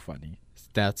 that's so funny.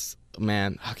 That's,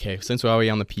 man, okay, since we're already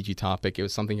on the PG topic, it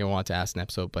was something I wanted to ask in an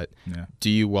episode, but Yeah.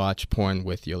 do you watch porn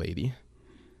with your lady?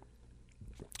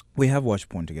 We have watched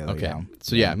porn together. Okay. Yeah.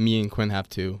 So yeah, me and Quinn have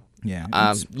to. Yeah.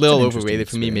 Little It's an overrated interesting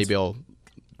for me. Maybe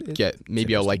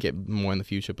experience. I'll like it more in the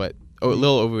future, but a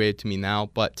little overrated to me now.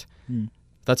 But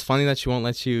that's funny that she won't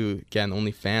let you get an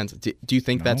OnlyFans. Do you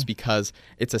think that's No. because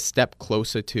it's a step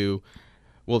closer to?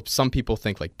 Well, some people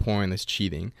think like porn is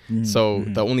cheating, so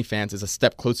the OnlyFans is a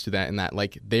step closer to that. In that,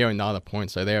 like, they are not a porn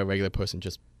star; they're a regular person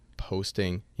just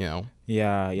posting. Yeah.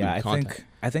 good content.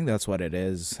 I think that's what it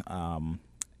is.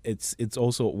 It's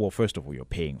also, well, first of all, you're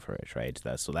paying for it, right?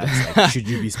 That's like, should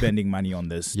you be spending money on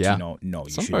this? Yeah. No, you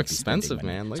Some shouldn't are be spending expensive,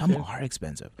 money. man. Like, Some yeah. are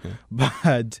expensive,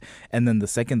 but and then the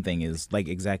second thing is like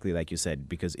exactly like you said,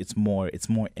 because it's more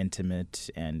intimate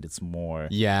and it's more.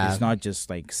 Yeah. It's not just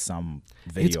like some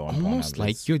It's video on almost Pornhub. like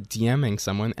It's you're DMing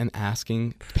someone and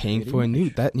paying Pretty for a nude.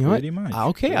 much. That, you know Pretty what? much.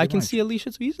 Okay, I Pretty can much. see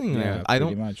Alicia's reasoning there. yeah, I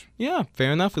pretty don't. much. Yeah,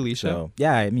 fair enough, Alicia. So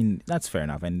yeah, I mean that's fair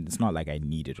enough, and it's not like I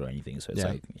need it or anything. So it's Yeah.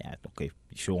 like, yeah, okay,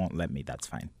 she won't let me. That's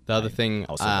fine. The other Fine. thing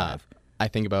I'll survive. I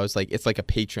think about is like it's like a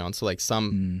Patreon. So like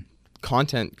some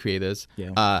content creators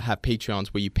have Patreons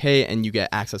where you pay and you get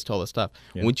access to all the stuff.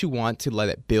 Yeah. Wouldn't you want to let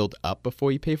it build up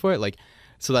before you pay for it? Like,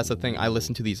 so that's the thing. I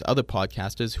listen to these other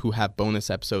podcasters who have bonus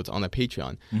episodes on their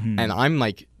Patreon, and I'm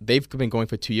like, they've been going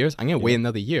for 2 years. I'm gonna wait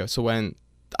another year. So when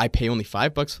I pay only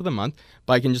 $5 for the month,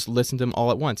 but I can just listen to them all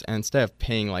at once, and instead of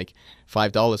paying like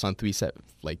 $5 on 3 set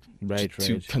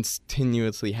to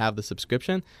continuously have the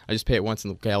subscription, I just pay it once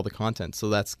and get all the content. So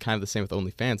that's kind of the same with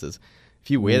OnlyFans. Is if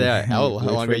you wait that out, how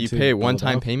long you pay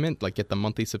one-time payment, like get the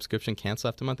monthly subscription, cancel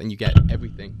after month, and you get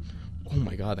everything. Oh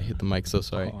my God, I hit the mic. So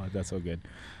sorry. Oh, that's so good.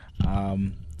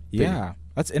 Yeah,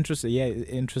 that's interesting. Yeah,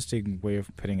 interesting way of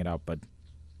putting it out. But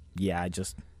yeah,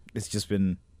 it's just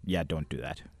been, don't do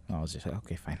that. I was just like,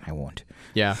 okay, fine, I won't.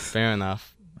 Yeah, fair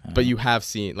enough. But you have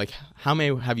seen, like, how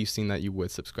many have you seen that you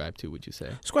would subscribe to, would you say?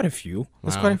 It's quite a few.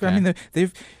 It's Wow, quite a few. I okay.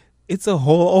 mean, it's a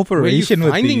whole operation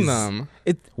Where are you with finding these.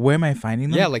 them? Where am I finding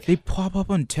them? Yeah, like- they pop up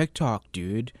on TikTok,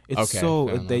 dude. It's Okay,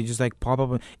 fair they enough. just like pop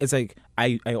up. It's like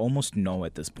I almost know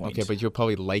at this point. Okay, but you're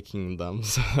probably liking them,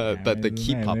 so that they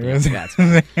keep Yeah, popping it up. was- That's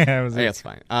I was like- that's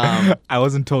fine. I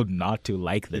wasn't told not to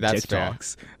like the That's fair.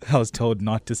 TikToks. I was told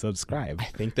not to subscribe. I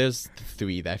think there's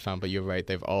 3 that I found, but you're right.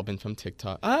 They've all been from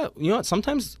TikTok. You know what?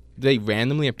 Sometimes they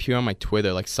randomly appear on my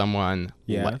Twitter, like someone.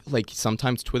 Yeah. Like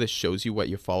sometimes Twitter shows you what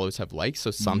your followers have liked.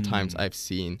 So sometimes I've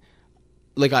seen,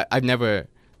 like I've never.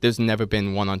 There's never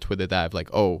been one on Twitter that I've like,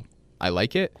 oh, I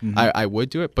like it. I would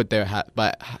do it, but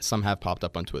but some have popped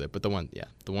up on Twitter. But the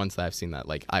ones that I've seen that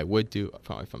like I would do are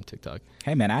probably from TikTok.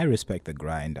 Hey man, I respect the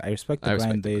grind. I respect the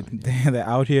grind. respect the They're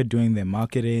out here doing their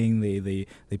marketing. They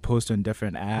post on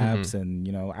different apps, and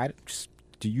I just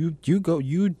you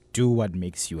do what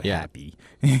makes you Yeah. happy,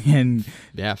 and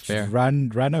Yeah, just fair.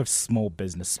 run a small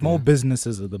business. Small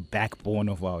businesses are the backbone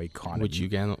of our economy.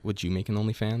 Would you make an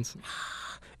OnlyFans?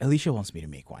 Alicia wants me to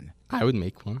make one. I would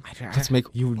make one. I- Let's make.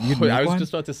 You'd I make was one?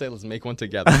 just about to say, let's make one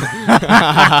together.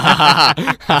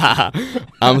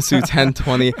 Amsu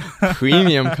 1020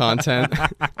 premium content.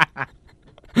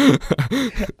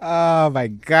 Oh my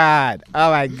god!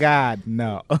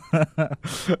 No.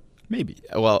 Maybe.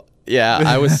 Well, yeah,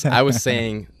 I was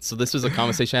saying. So this was a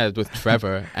conversation I had with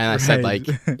Trevor, and I said Right.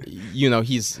 like,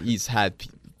 he's had.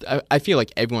 I feel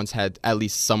like everyone's had at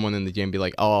least someone in the gym be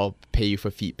like, oh, I'll pay you for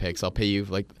feet pics. I'll pay you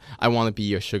like, I want to be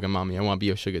your sugar mommy. I want to be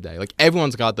your sugar daddy. Like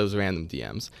everyone's got those random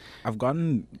DMs.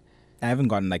 I haven't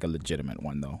gotten like a legitimate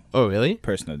one though. Oh, really?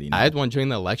 Personally, no. I had one during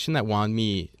the election that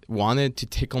wanted to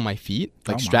tickle my feet,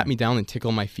 like Oh, strap my. me down and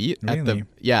tickle my feet Really?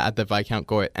 at the Viscount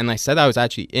Gort. And I said I was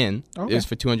actually in. Okay. It was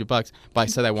for $200, but I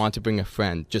said I wanted to bring a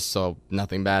friend just so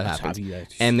nothing bad happens. how you-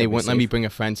 And they should be wouldn't let me safe. bring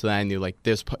a friend, so that I knew like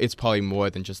it's probably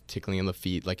more than just tickling in the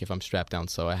feet. Like if I'm strapped down,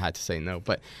 so I had to say no.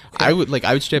 But I would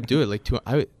straight up do it.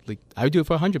 I would do it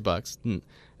for $100.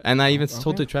 And I even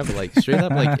told to Trevor like straight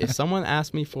up like if someone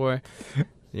asked me for,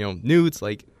 nudes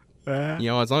like. As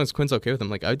long as Quinn's okay with them,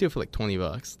 like I would do it for like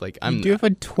 $20. Like I'm do it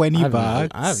for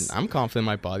 $20. I'm confident in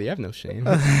my body. I have no shame.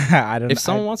 I don't. If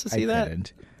someone wants to see that,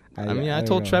 couldn't. I don't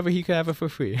told know. Trevor he could have it for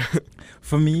free.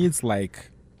 For me, it's like,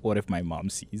 what if my mom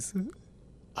sees?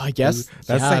 I guess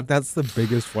That's the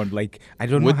biggest one. Like I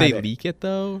don't know. Would how they to- leak it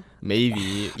though?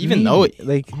 Maybe. Even though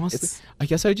honestly, I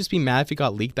guess I would just be mad if it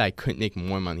got leaked that I couldn't make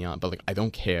more money on. But like I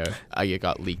don't care. It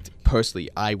got leaked. Personally,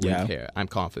 I wouldn't care. I'm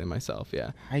confident in myself.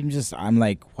 Yeah. I'm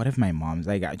like, what if my mom's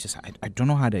like? I don't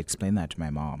know how to explain that to my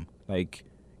mom. Like,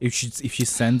 if she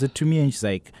sends it to me and she's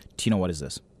like, Tino, what is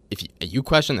this? If you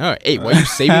question her, hey, why are you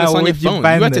saving this on your Where'd you phone? You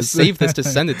find had to this? save this to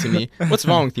send it to me. What's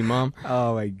wrong with you, Mom?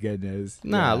 Oh my goodness.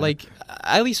 Nah, Yeah. like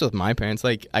at least with my parents,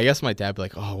 like I guess my dad would be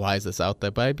like, "Oh, why is this out there?"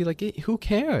 But I'd be like, hey, "Who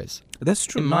cares?" that's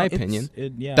true. in my opinion,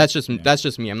 yeah. That's just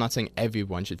me. I'm not saying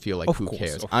everyone should feel like Of who course,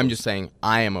 cares. of I'm course. just saying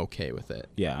I am okay with it.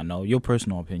 Yeah, no, your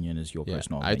personal opinion is your Yeah,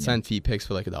 personal opinion. I'd send feet pics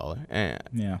for like $1.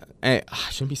 Yeah. I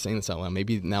shouldn't be saying this out loud.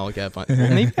 Maybe now I'll get a bunch. Well,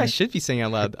 maybe I should be saying it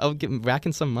out loud. I'll get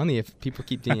racking some money if people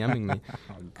keep DMing me.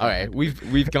 All right,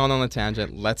 we've gone on a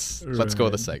tangent. Let's go with the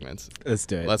Right. segments. Let's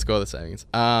do it. Let's go with the segments.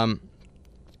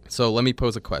 So let me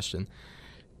pose a question.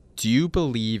 Do you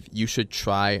believe you should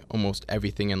try almost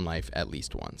everything in life at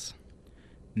least once?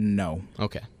 No.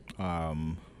 Okay.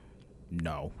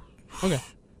 No. Okay. Okay,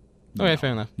 No.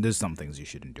 fair enough. There's some things you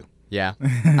shouldn't do. Yeah.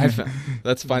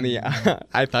 That's funny.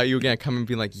 I thought you were going to come and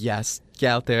be like, yes, get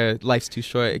out there. Life's too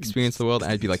short. Experience the world.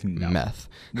 And I'd be like, No. meth.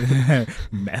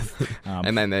 Meth.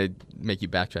 And then they'd make you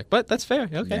backtrack. But that's fair.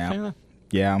 Okay, Yeah. fair enough.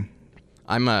 Yeah.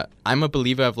 I'm a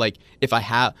believer of like,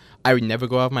 I would never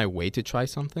go out of my way to try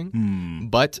something.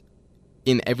 But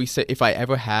if I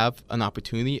ever have an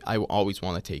opportunity, I will always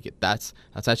want to take it. That's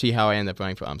actually how I ended up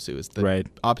running for UMSU. Is the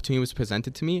opportunity was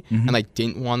presented to me, and I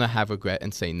didn't want to have regret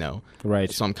and say no.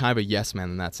 Right. So I'm kind of a yes man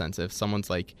in that sense. If someone's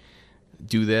like,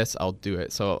 do this, I'll do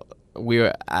it. So we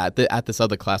were at this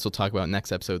other class we'll talk about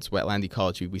next episodes, Wetland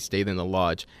Ecology. We stayed in the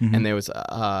lodge, and there was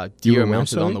a deer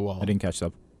mounted on the wall. I didn't catch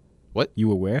that. What? You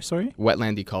were where, sorry?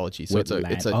 Wetland Ecology. So it's a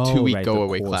 2-week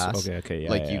go-away class. Okay,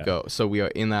 you go. So we are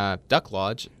in a duck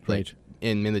lodge,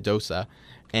 in Minnedosa,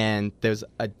 and there's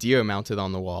a deer mounted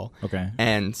on the wall. Okay.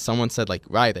 And someone said, like,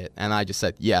 ride it. And I just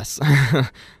said, yes.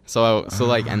 so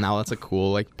and now that's a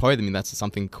cool, like, part of me, that's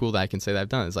something cool that I can say that I've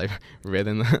done, is I've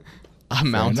ridden a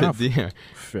mounted deer.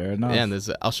 Fair enough. Yeah, and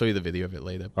I'll show you the video of it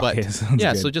later. But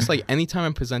yeah, so just like anytime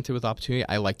I'm presented with opportunity,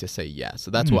 I like to say yes.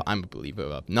 So that's what I'm a believer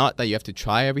of. Not that you have to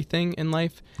try everything in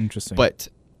life. Interesting. But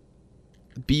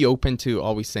be open to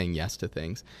always saying yes to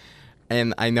things.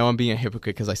 And I know I'm being a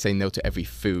hypocrite because I say no to every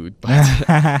food, but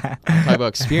I'm talking about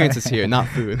experiences here, not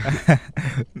food.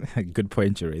 Good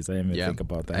point you raise. I didn't even think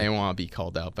about that. I didn't want to be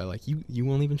called out by like, you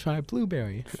won't even try a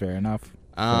blueberry. Fair enough.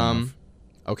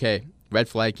 Okay, red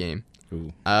flag game.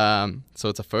 Ooh. So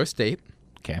it's a first date.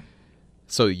 Okay.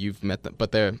 So you've met them,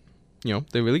 but they're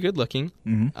really good looking.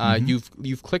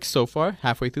 You've clicked so far,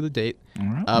 halfway through the date. All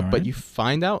right. But you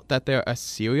find out that they're a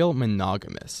serial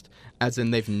monogamist, as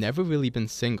in they've never really been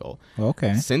single.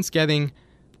 Okay. Since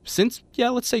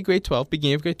let's say grade 12,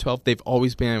 beginning of grade 12, they've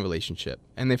always been in a relationship,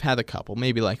 and they've had a couple,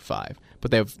 maybe like 5.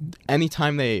 But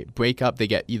anytime they break up, they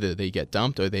get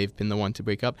dumped or they've been the one to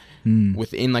break up.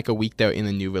 Within like a week, they're in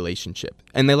a new relationship,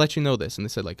 and they let you know this, and they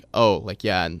said like, oh, like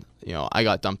yeah, and I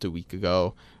got dumped a week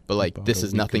ago, but like this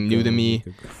is nothing new to me.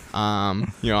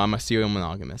 I'm a serial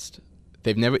monogamist.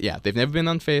 They've never been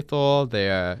unfaithful.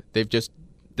 They've just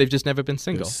never been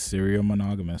single. Serial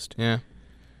monogamist. Yeah.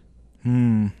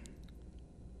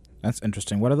 That's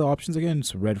interesting. What are the options again?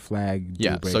 It's red flag,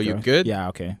 deal breaker. So you're good? Yeah,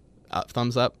 okay.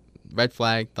 Thumbs up, red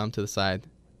flag, thumb to the side.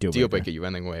 Deal breaker, you're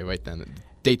running away right then.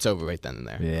 Date's over right then and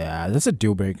there. Yeah, that's a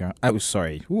deal breaker. I was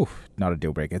sorry. Oof, not a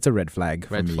deal breaker. It's a red flag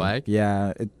for me. Red flag?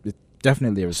 Yeah, it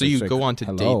definitely is. So you go on to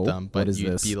date them, but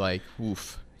you'd be like,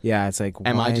 oof. Yeah, it's like,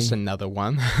 am I just another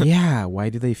one? Yeah, why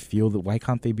do they feel that? Why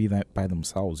can't they be that by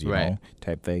themselves, you know,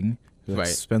 type thing? Like,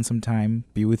 spend some time,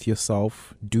 be with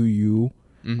yourself, do you.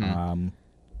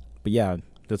 But yeah,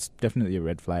 that's definitely a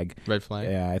red flag. Red flag?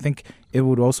 Yeah, I think it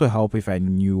would also help if I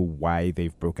knew why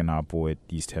they've broken up or at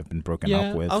least have been broken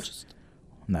up with. I'll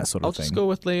just go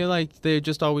with they're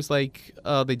just always like,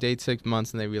 they date 6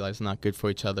 months and they realize they're not good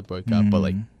for each other, break up, but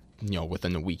like,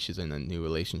 within a week she's in a new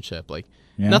relationship. Like,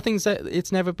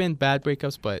 it's never been bad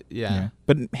breakups, but yeah.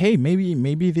 But hey,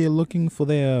 maybe they're looking for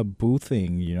their boo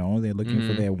thing, they're looking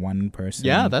for their one person.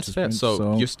 Yeah, that's fair.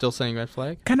 So you're still saying red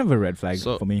flag? Kind of a red flag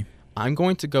for me. I'm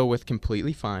going to go with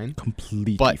completely fine.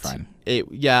 Completely fine.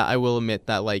 I will admit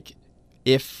that like,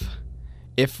 if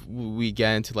we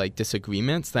get into like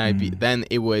disagreements, then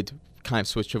it would kind of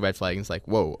switch to red flag, and it's like,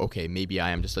 whoa, okay, maybe I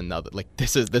am just another, like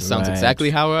this sounds exactly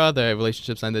how our other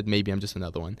relationships ended. Maybe I'm just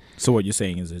another one. So what you're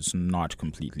saying is it's not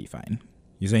completely fine.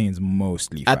 You're saying it's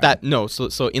mostly fine. At that, no.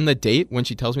 So in the date, when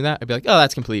she tells me that, I'd be like, oh,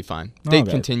 that's completely fine. Date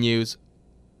continues.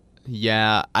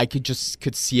 Yeah, I could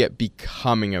see it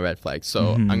becoming a red flag.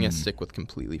 So I'm gonna stick with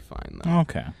completely fine though.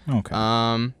 Okay.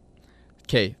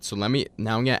 Okay, so I'm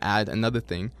gonna add another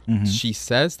thing. She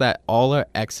says that all her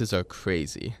exes are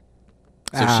crazy.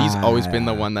 So she's always been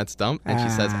the one that's dumped, and she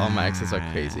says all my exes are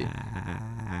crazy.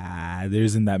 There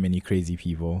isn't that many crazy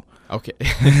people. Okay.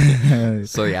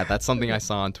 So yeah, that's something I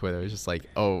saw on Twitter. It's just like,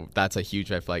 oh, that's a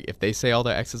huge red flag. If they say all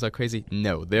their exes are crazy,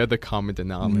 no, they're the common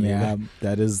denominator. Yeah,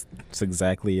 that's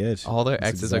exactly it. All their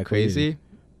exes are crazy.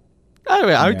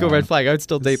 Anyway, I would go red flag. I would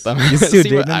still date them. You still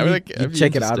date them? You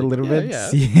check it out a little bit?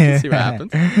 Yeah. See what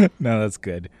happens. No, that's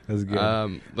good. That's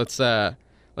good.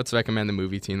 Let's recommend a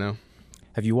movie, Tino.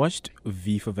 Have you watched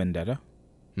V for Vendetta?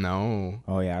 No.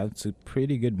 Oh yeah, it's a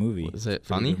pretty good movie. Is it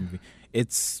funny?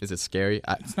 Is it scary?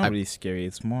 It's not really scary.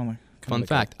 It's more like fun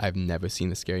fact. I've never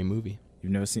seen a scary movie.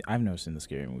 You've never seen? I've never seen the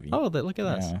scary movie. Oh, look at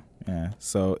us. Yeah.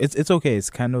 So it's okay.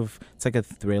 It's like a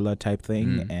thriller type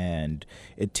thing, and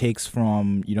it takes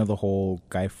from the whole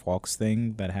Guy Fawkes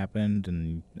thing that happened,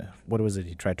 and what was it?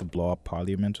 He tried to blow up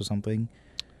Parliament or something.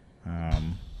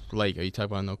 Like, are you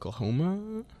talking about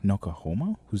Oklahoma?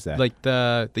 Oklahoma? Who's that? Like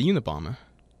the Unabomber.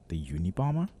 The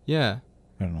Unabomber? Yeah.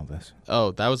 I don't know this.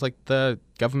 Oh, that was like the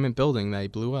government building that he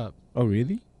blew up. Oh,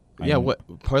 really? Yeah, what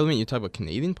Parliament? You talking about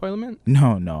Canadian Parliament?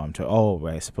 No, I'm talking. Oh,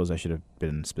 I suppose I should have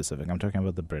been specific. I'm talking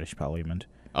about the British Parliament.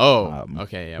 Oh,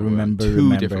 okay. Yeah, remember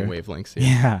two different wavelengths here.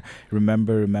 Yeah,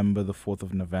 remember the 4th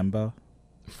of November.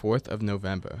 4th of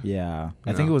November. Yeah,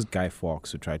 I think it was Guy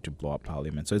Fawkes who tried to blow up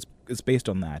Parliament. So it's based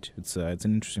on that. It's an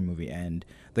interesting movie, and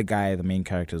the main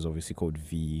character, is obviously called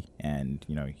V, and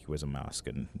he wears a mask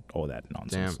and all that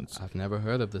nonsense. Damn, I've never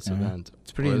heard of this event.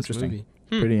 It's pretty interesting. Movie.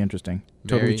 Pretty interesting.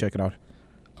 Totally check it out.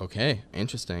 Okay,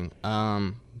 interesting.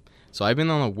 So I've been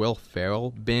on a Will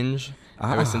Ferrell binge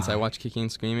ever since I watched Kicking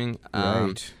and Screaming.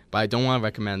 Right. But I don't want to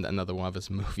recommend another one of his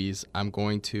movies. I'm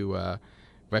going to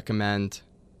recommend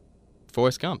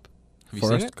Forrest Gump. Have you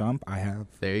seen it? Forrest Gump, I have.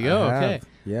 There you go. Okay.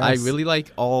 Yes. I really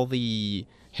like all the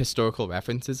historical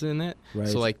references in it. Right.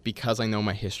 So like because I know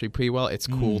my history pretty well, it's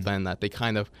cool then that they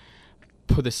kind of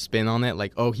put a spin on it,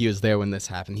 like, oh, he was there when this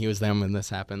happened, he was there when this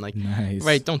happened, like, nice.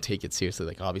 Right, don't take it seriously,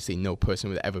 like, obviously no person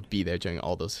would ever be there during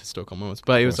all those historical moments,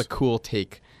 but it was a cool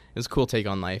take,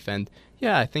 on life, and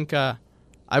yeah, I think I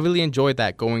really enjoyed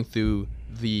that, going through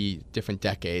the different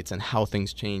decades and how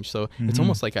things change, so it's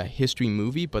almost like a history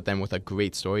movie, but then with a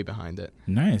great story behind it.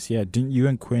 Nice. Yeah, didn't you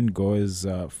and Quinn go as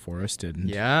Forrest?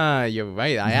 Yeah, you're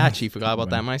right, I actually forgot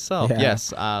about that myself. Yeah.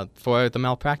 Yes, for the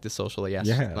Malpractice Social,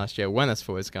 Yeah. last year, went as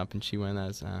Forrest Gump and she went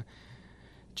as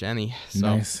Jenny.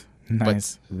 So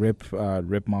nice. Rip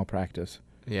Malpractice.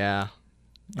 yeah.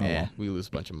 Oh, Yeah, well. we lose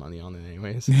a bunch of money on it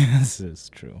anyways. This is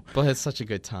true. But it's such a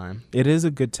good time. It is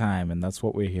a good time, and that's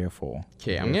what we're here for.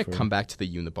 Okay, I'm gonna come back to the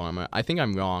Unabomber. I think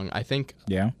I'm wrong. I think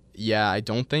I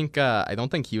don't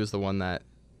think he was the one that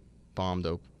bombed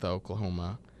the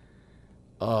Oklahoma.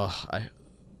 I'll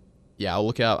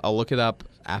look it up. I'll look it up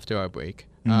after our break.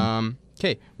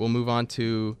 Okay, we'll move on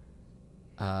to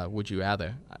Would You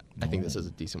Rather. I think this is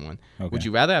a decent one. Okay. Would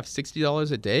you rather have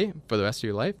 $60 a day for the rest of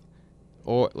your life,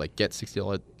 or like get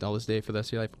 $60 a day for the rest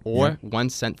of your life, or 1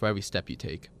 cent for every step you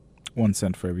take? 1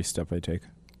 cent for every step I take.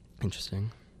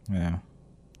 Interesting. Yeah.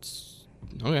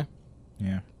 Okay.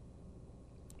 Yeah.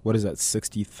 What is that?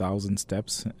 60,000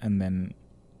 steps, and then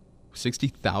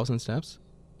 60,000 steps.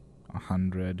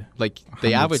 100. Like 100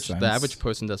 the average cents.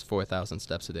 person does 4,000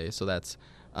 steps a day, so that's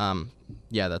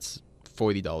that's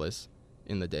 $40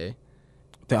 in the day.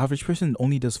 The average person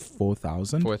only does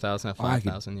 4,000. 4,000 at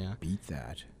 5,000. Yeah. Beat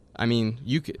that. I mean,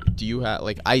 do you have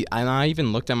like I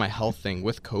even looked at my health thing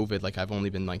with COVID. Like I've only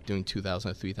been like doing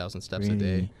 2,000 or 3,000 steps a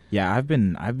day. Yeah, I've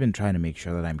been trying to make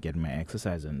sure that I'm getting my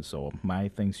exercise in, so my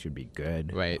things should be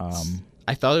good. Right.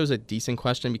 I thought it was a decent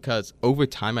question because over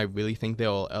time I really think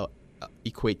they'll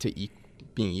equate to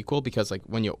being equal, because like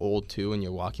when you're old too and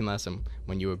you're walking less, and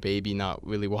when you were a baby not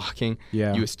really walking,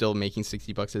 you were still making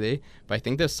 $60 a day. But I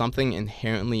think there's something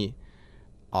inherently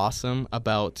awesome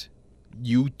about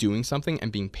you doing something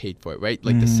and being paid for it, right?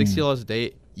 Like the $60 a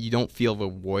day, you don't feel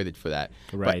rewarded for that.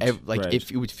 Right. But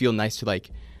if it would feel nice to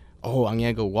like, oh, I'm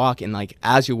gonna go walk, and like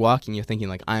as you're walking, you're thinking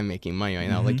like, I'm making money right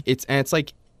now. Like it's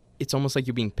almost like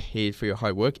you're being paid for your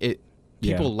hard work.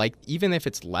 People like, even if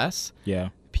it's less. Yeah.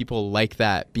 People like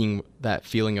that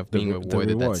feeling of being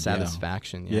rewarded, that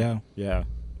satisfaction. Yeah.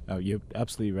 Oh, you're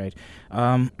absolutely right.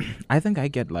 I think I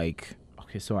get like,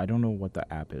 okay, so I don't know what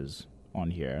the app is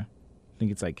on here. I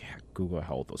think it's like Google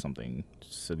Health or something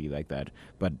silly like that.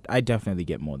 But I definitely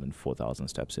get more than 4,000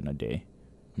 steps in a day.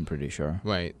 I'm pretty sure.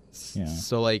 Right. Yeah.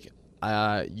 So like,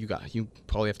 you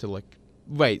probably have to look.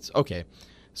 Right. Okay.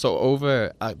 So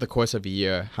over the course of a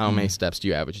year, how many steps do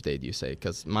you average a day, do you say?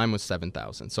 Because mine was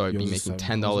 7,000, so I'd be making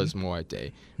 $10 more a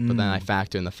day. But then I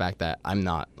factor in the fact that I'm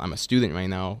a student right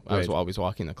now. I was always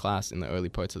walking to class in the early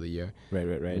parts of the year.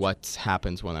 Right. What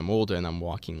happens when I'm older and I'm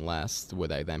walking less?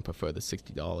 Would I then prefer the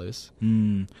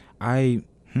 $60?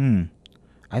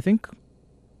 I think,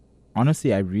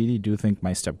 honestly, I really do think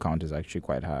my step count is actually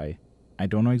quite high. I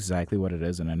don't know exactly what it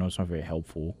is, and I know it's not very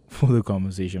helpful for the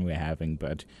conversation we're having,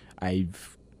 but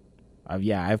I've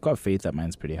got faith that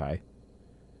mine's pretty high.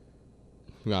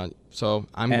 Yeah, so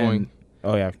I'm going.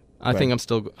 Oh yeah. I think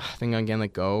I'm gonna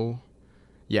go.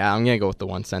 Yeah, I'm gonna go with the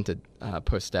 1 cent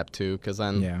per step too, because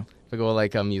then if I go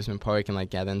like amusement park and like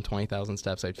get in 20,000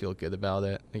 steps, I'd feel good about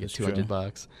it. I get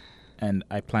 $200. And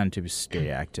I plan to stay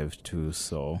active too,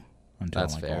 so until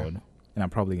That's fair. Old. And I'm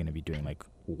probably gonna be doing like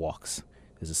walks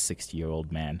as a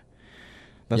 60-year-old man.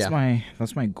 That's my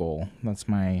goal. That's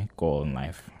my goal in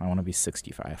life. I want to be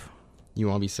 65. You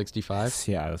want to be 65?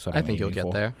 Yeah, that's what I think you'll get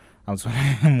there. Once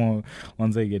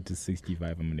I get to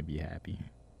 65, I'm going to be happy.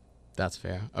 That's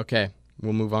fair. Okay,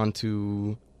 we'll move on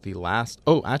to the last.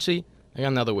 Oh, actually, I got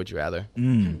another would you rather.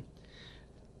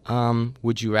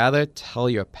 Would you rather tell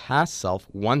your past self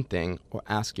one thing or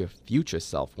ask your future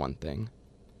self one thing?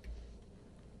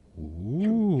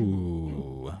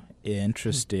 Ooh,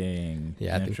 interesting.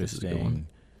 Yeah, I think this is a good one.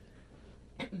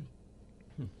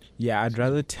 Yeah, I'd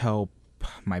rather tell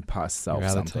my past You'd self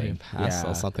rather something. tell your past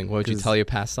self something. What would you 'cause tell your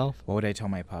past self? What would I tell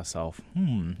my past self?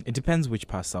 It depends which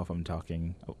past self I'm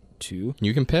talking to.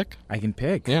 You can pick. I can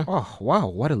pick. Yeah. Oh wow,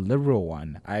 what a liberal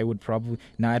one. I'd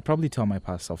probably tell my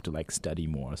past self to like study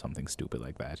more or something stupid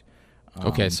like that.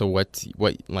 Okay, so what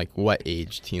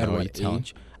age do you At know? what You tell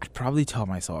age? I'd probably tell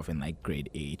myself in like grade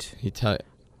 8. you tell.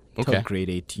 Tell Okay. grade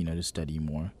 8, to study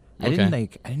more. I Okay.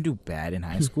 didn't do bad in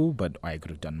high school, but I could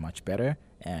have done much better.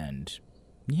 And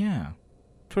yeah,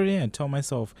 tell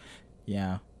myself,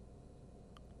 yeah.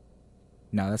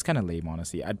 No, that's kind of lame,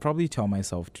 honestly. I'd probably tell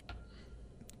myself,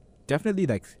 definitely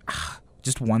like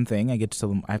just one thing. I have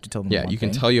to tell them. Yeah, one you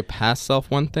can thing. tell your past self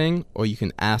one thing, or you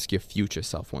can ask your future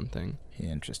self one thing.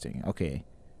 Interesting. Okay.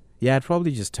 Yeah, I'd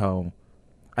probably just tell.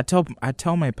 I'd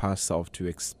tell my past self to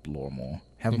explore more,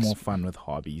 have more fun with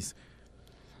hobbies.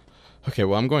 Okay,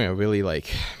 well, I'm going a really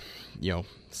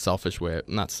selfish way.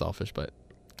 Not selfish, but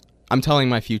I'm telling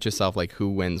my future self like who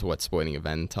wins what sporting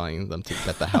event, and telling them to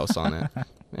bet the house on it.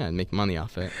 Yeah, and make money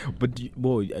off it. But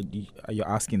you're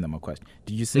asking them a question.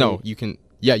 Do you say No, you can.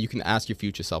 Yeah, you can ask your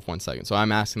future self 1 second. So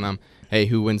I'm asking them, hey,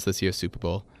 who wins this year's Super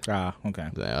Bowl? Okay.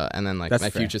 And then That's my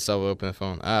fair. future self will open the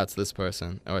phone. It's this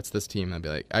person or it's this team. I'd be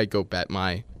like, I'd go bet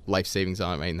my life savings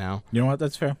on it right now. You know what?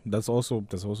 That's fair. That's also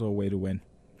a way to win.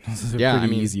 That's a Yeah, pretty I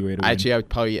mean, easy way to win. actually, I would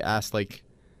probably ask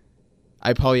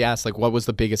what was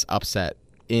the biggest upset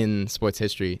in sports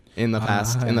history in the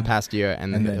past year,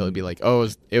 and then it'll be like, oh,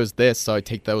 it was this. So I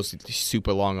take those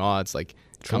super long odds, like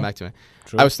come back to me.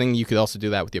 True. I was thinking you could also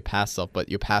do that with your past self, but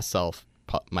your past self,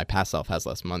 my past self has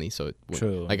less money, so it wouldn't.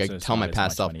 True. Like I So it's tell not my as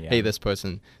past much self, money, hey,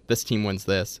 yeah. this team wins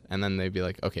this, and then they'd be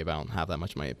like, okay, but I don't have that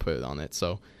much money to put it on it.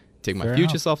 So take my Fair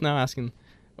future enough. self now asking,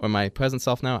 or my present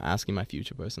self now asking my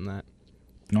future person that.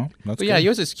 No, that's But yeah, good.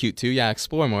 yours is cute too. Yeah,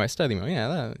 explore more, study more.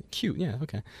 Yeah, cute. Yeah,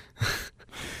 okay.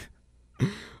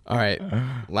 All right,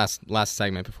 last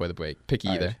segment before the break. Picky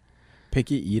All either. right.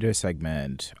 Picky eater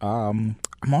segment. I'm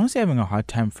honestly having a hard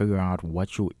time figuring out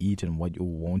what you'll eat and what you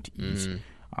won't eat.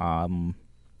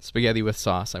 Spaghetti with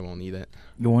sauce. I won't eat it.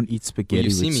 You won't eat Well, spaghetti you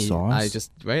with see me. sauce.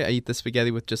 I eat the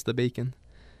spaghetti with just the bacon.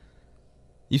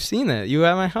 You've seen it. You were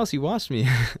at my house. You watched me.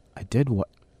 I did what?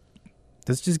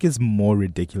 This just gets more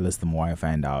ridiculous the more I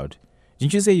find out.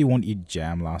 Didn't you say you won't eat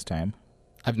jam last time?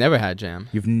 I've never had jam.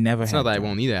 You've never It's had not that I jam.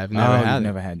 won't eat it. I've never had you've it.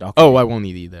 never had. Okay. Oh, I won't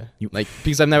eat either. You-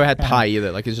 Because I've never had pie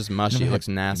either. Like it's just mushy. Never It had- looks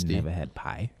nasty. Never had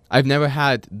pie. I've never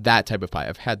had that type of pie.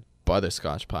 I've had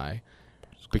butterscotch pie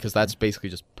because that's basically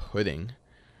just pudding.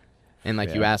 And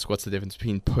like you Yeah. ask what's the difference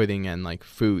between pudding and like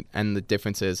fruit, and the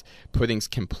difference is pudding's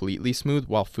completely smooth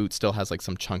while fruit still has like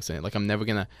some chunks in it. Like I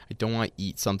don't want to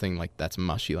eat something like that's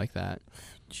mushy like that.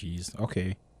 Jeez.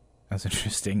 Okay. That's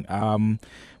interesting.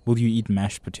 Will you eat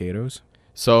mashed potatoes?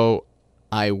 So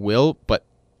I will, but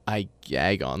I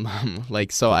gag on them. Like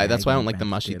that's why I don't like the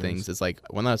Mashed mushy potatoes. things. It's like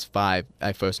when I was 5,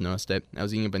 I first noticed it. I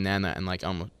was eating a banana and like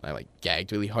I like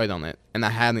gagged really hard on it, and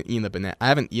I haven't eaten the banana. I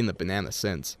haven't eaten the banana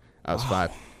since I was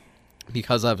 5,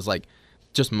 because I was like,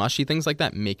 just mushy things like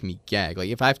that make me gag. Like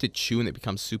if I have to chew and it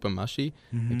becomes super mushy,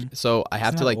 like, so I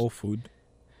have Isn't to that like all food.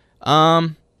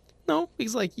 no,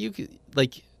 because like you could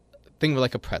like think of it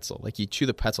like a pretzel. Like you chew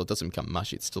the pretzel, it doesn't become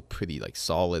mushy. It's still pretty like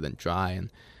solid and dry,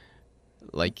 and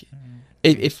like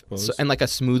if so, suppose. and like a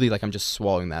smoothie, like I'm just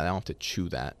swallowing that. I don't have to chew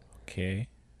that. Okay.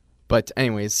 But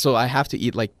anyways, so I have to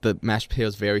eat like the mashed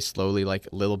potatoes very slowly, like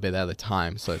a little bit at a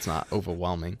time, so it's not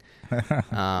overwhelming.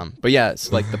 But yeah,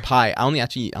 it's like the pie. I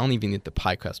don't even eat the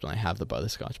pie crust when I have the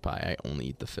butterscotch pie. I only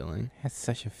eat the filling. That's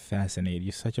such a fascinating.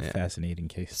 You're such a fascinating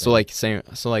case. So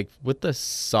like with the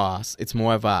sauce, it's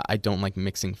more of a I don't like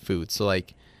mixing food. So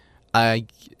like I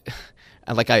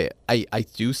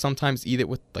do sometimes eat it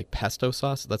with like pesto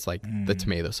sauce. That's like the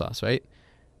tomato sauce, right?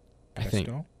 I think.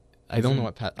 Pesto? I don't know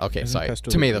Isn't- what okay, Isn't sorry. pesto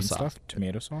the Tomato green sauce. stuff?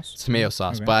 Tomato sauce. Tomato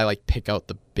sauce, Okay. but I like pick out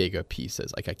the bigger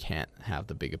pieces. Like I can't have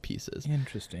the bigger pieces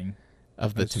Interesting.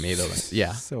 of the That's tomato.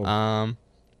 Yeah. so-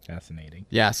 Fascinating.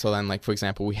 Yeah, so then like for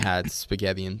example, we had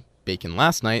spaghetti and bacon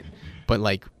last night, but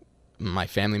like my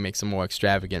family makes a more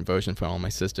extravagant version for all my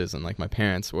sisters and like my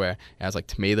parents where it has like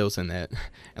tomatoes in it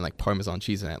and like Parmesan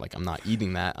cheese in it. Like I'm not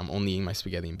eating that. I'm only eating my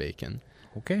spaghetti and bacon.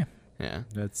 Okay. Yeah.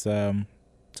 That's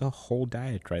it's a whole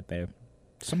diet right there.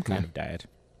 Some kind Yeah. of diet.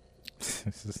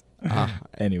 Ah.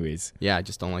 Anyways. Yeah, I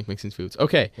just don't like mixing foods.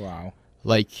 Okay. Wow.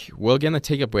 Like we're going to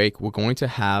take a break. We're going to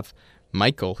have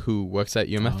Michael, who works at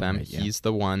UMFM. right, yeah. He's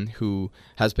the one who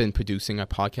has been producing our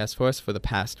podcast for us for the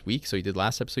past week. So he did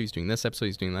last episode, he's doing this episode,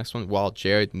 he's doing the next one, while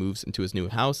Jared moves into his new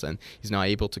house and he's now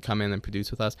able to come in and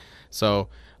produce with us. So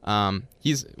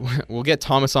He's we'll get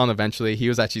Thomas on eventually. He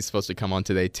was actually supposed to come on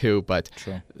today too, but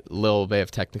Sure. a little bit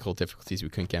of technical difficulties. We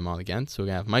couldn't get him on again. So we're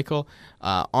gonna have Michael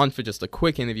on for just a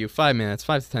quick interview, 5 minutes,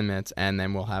 5 to 10 minutes, and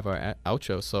then we'll have our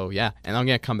outro. So yeah, and I'm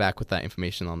gonna come back with that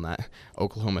information on that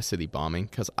Oklahoma City bombing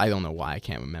because I don't know why I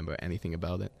can't remember anything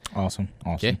about it. Awesome.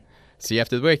 Okay, see you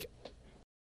after the break.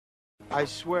 I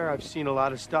swear I've seen a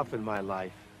lot of stuff in my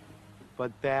life,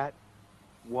 but that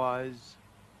was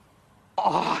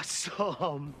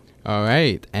awesome. All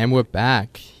right, and we're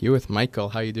back here with Michael.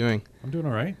 How you doing? I'm doing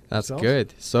all right. That's Yourself?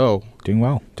 good. So Doing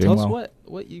well. Doing tell well. us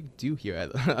what you do here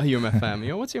at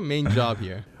UMFM. What's your main job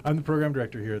here? I'm the program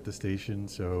director here at the station,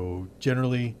 so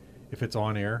generally, if it's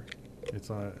on air, it's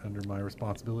under my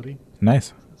responsibility.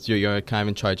 Nice. So you're kind of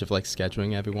in charge of like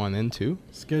scheduling everyone in too?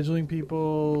 Scheduling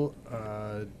people,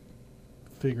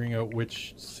 figuring out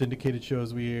which syndicated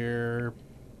shows we air,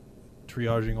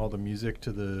 triaging all the music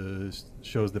to the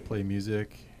shows that play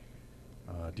music,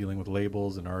 dealing with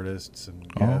labels and artists and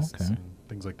guests okay. and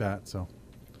things like that. So,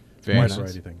 Very wide nice.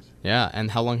 variety of things. Yeah,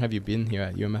 and how long have you been here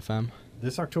at UMFM?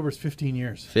 This October's 15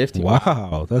 years. 50.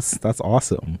 Wow, that's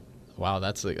awesome. Wow,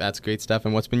 that's great stuff.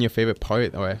 And what's been your favorite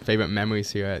part or favorite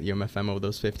memories here at UMFM over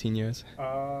those 15 years?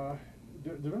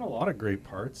 There've been a lot of great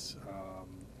parts.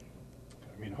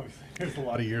 I mean, obviously, there's a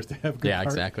lot of years to have good Yeah,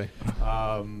 parts. exactly.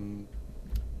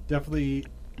 Definitely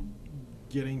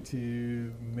getting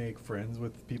to make friends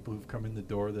with people who've come in the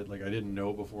door that like I didn't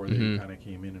know before they kind of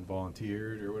came in and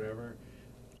volunteered or whatever.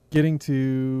 Getting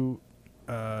to,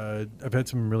 I've had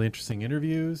some really interesting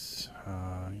interviews.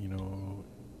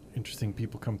 Interesting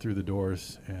people come through the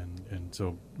doors, and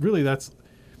so really that's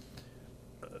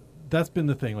been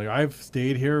the thing. Like I've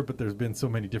stayed here, but there's been so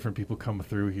many different people come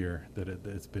through here that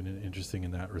it's been interesting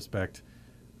in that respect,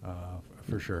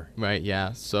 for sure. Right,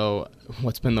 yeah. So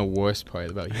what's been the worst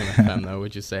part about UMFM though,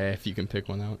 would you say, if you can pick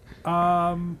one out?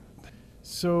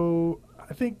 So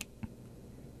I think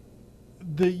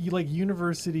the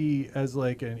university as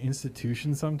like an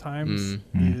institution sometimes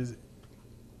is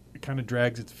kind of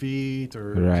drags its feet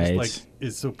or Right. just like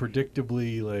is so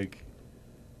predictably like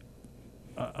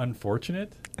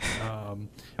unfortunate.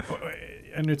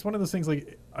 And it's one of those things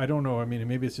like I don't know. I mean,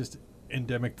 maybe it's just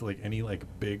endemic to like any like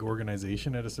big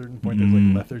organization at a certain point. There's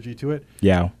like lethargy to it.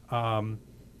 Yeah.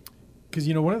 Because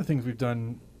one of the things we've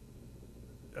done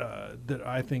that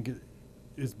I think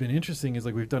has been interesting is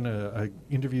like we've done a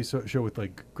interview show with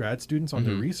like grad students on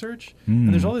their research,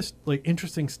 and there's all this like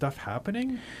interesting stuff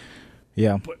happening,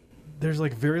 Yeah. but there's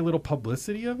like very little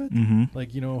publicity of it.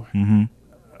 Like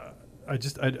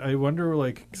I wonder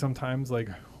like sometimes like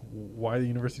why the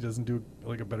university doesn't do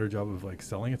like a better job of like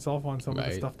selling itself on some of the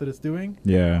Right. stuff that it's doing.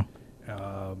 Yeah.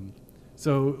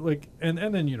 So like and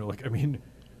then like I mean,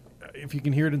 if you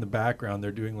can hear it in the background,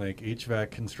 they're doing like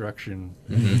HVAC construction.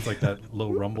 It's like that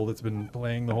low rumble that's been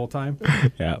playing the whole time.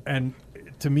 Yeah. And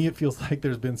to me, it feels like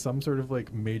there's been some sort of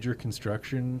like major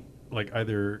construction, like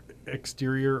either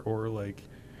exterior or like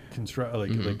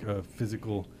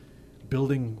physical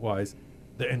building wise,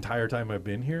 the entire time I've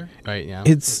been here. Right, yeah.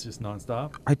 It's just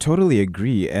nonstop. I totally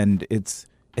agree, and it's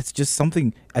just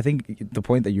something. I think the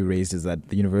point that you raised is that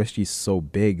the university is so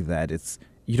big that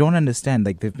you don't understand.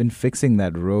 Like they've been fixing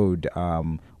that road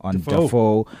on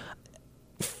Defoe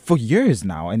for years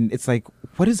now, and it's like,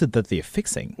 what is it that they're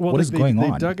fixing? Well, what is going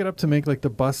on? They dug it up to make like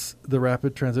the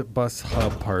rapid transit bus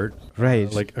hub part,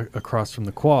 Right. Across from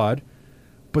the quad,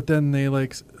 but then they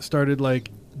like started like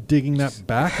digging that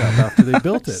back up after they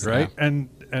built it, right? Yeah.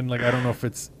 And like I don't know if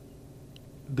it's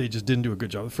they just didn't do a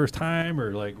good job the first time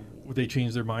or like they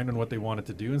changed their mind on what they wanted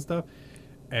to do and stuff.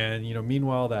 And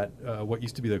meanwhile that what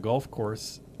used to be the golf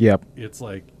course, Yep. it's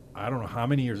like I don't know how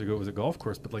many years ago it was a golf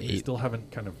course, but like they 8. still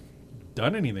haven't kind of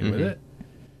done anything with it.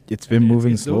 It's been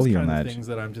moving It's slowly those on kind that. of things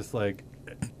that I'm just like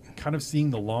kind of seeing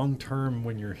the long term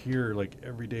when you're here like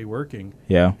every day working.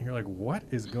 Yeah. And you're like, what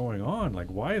is going on? Like,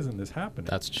 why isn't this happening?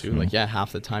 That's true. Like, yeah,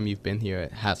 half the time you've been here,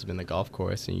 it has been the golf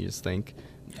course, and you just think,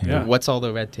 Yeah. what's all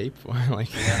the red tape for?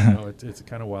 Like, yeah, no, it's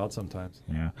kind of wild sometimes.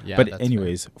 Yeah. Yeah, But that's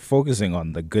anyways, focusing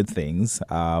on the good things.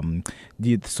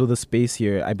 So the space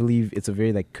here, I believe it's a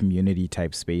very like community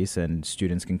type space, and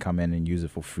students can come in and use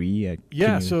it for free. Yeah.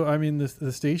 Can you- So I mean,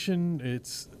 the station,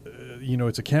 it's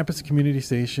it's a campus community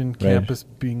station. Right. Campus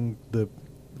being the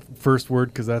first word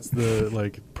because that's the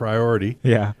like priority.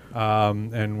 yeah.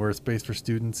 And we're a space for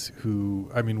students who,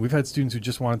 I mean, we've had students who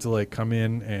just wanted to like come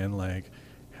in and like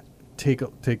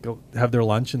have their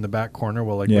lunch in the back corner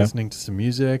while like Yeah. listening to some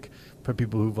music. But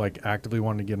people who've like actively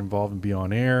wanted to get involved and be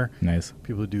on air. Nice.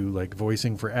 People who do like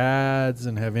voicing for ads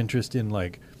and have interest in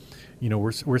like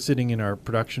we're sitting in our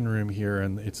production room here,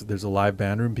 and there's a live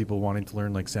band room. People wanting to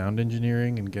learn like sound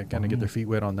engineering and get their feet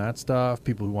wet on that stuff.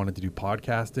 People who wanted to do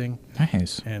podcasting.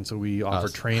 Nice. And so we offer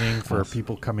training for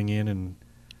people coming in and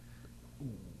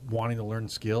wanting to learn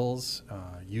skills,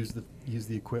 use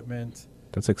the equipment.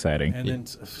 That's exciting. And then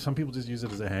some people just use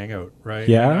it as a hangout, right?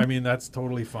 Yeah. I mean, that's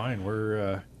totally fine.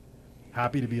 We're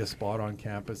happy to be a spot on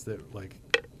campus that like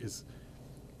is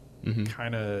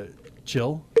kind of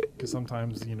chill, because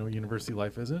sometimes university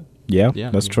life isn't. Yeah, Yeah,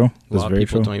 that's I mean, true. A That's lot of very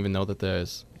people true. don't even know that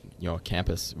there's a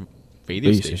campus radio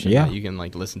Radio station station, yeah. that you can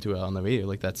like listen to it on the radio.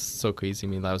 Like that's so crazy. I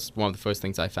mean, that was one of the first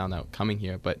things I found out coming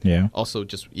here. But Yeah. also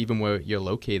just even where you're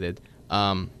located.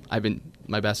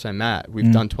 My best friend Matt,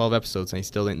 we've done 12 episodes and he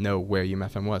still didn't know where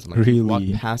UMFM was. I'm like, he walked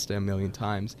Really? past it a million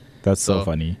times. That's so So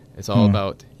funny. It's all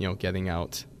about getting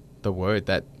out the word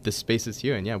that this space is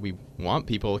here, and yeah, we want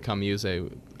people to come use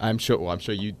it. I'm sure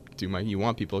you do, Mike. You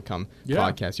want people to come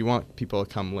podcast. You want people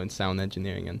to come learn sound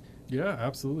engineering and Yeah,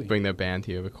 absolutely. bring their band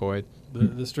here, record.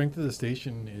 The strength of the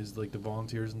station is like the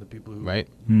volunteers and the people who Right.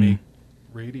 make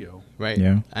radio. Right.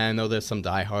 Yeah. And I know there's some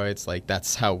diehards. Like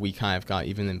that's how we kind of got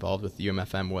even involved with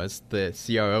UMFM. Was the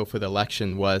CRO for the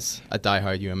election was a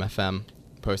diehard UMFM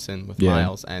person with Yeah.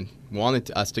 Miles, and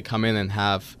wanted us to come in and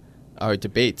have our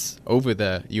debates over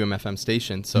the UMFM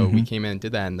station. So we came in and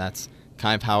did that, and that's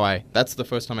kind of how that's the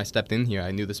first time I stepped in here.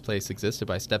 I knew this place existed,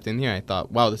 but I stepped in here and I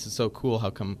thought, wow, this is so cool. How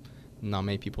come not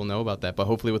many people know about that? But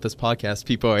hopefully with this podcast,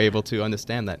 people are able to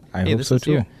understand that. I hey, hope this so is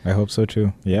too. here. I hope so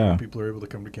too. Yeah. People are able to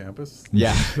come to campus.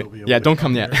 Yeah. They'll be able Yeah, to don't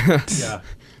come yet. here. Yeah.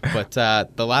 But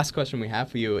the last question we have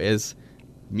for you is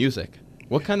music.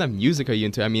 What kind of music are you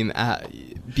into? I mean,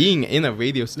 being in a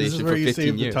radio This station is for where you 15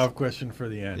 save years. the tough question for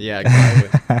the end. Yeah,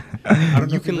 exactly. I don't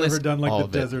know You if can you've ever list done like all the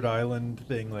of it. Desert Island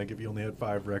thing, like if you only had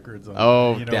 5 records on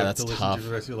Oh, you know, yeah, that's to listen tough. to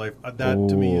the rest of your life. That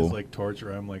to me is Ooh. like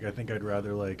torture. I'm like, I think I'd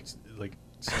rather like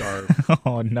starve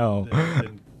Oh no.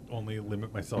 than only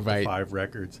limit myself Right. to 5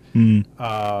 records.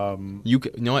 Mm. You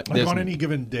know what? Like There's on any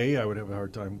given day, I would have a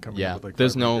hard time coming yeah, up with like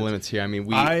there's 5 no records. limits here. I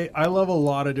mean, I love a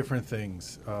lot of different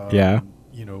things. Yeah.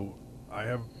 I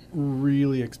have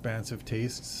really expansive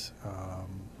tastes.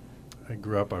 I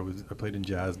grew up. I played in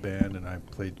jazz band, and I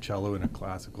played cello in a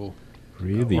classical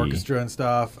Really? orchestra and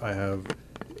stuff. I have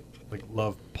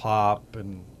love pop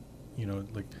and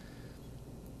like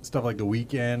stuff like The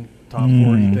Weeknd, top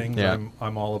 40 things. Yeah.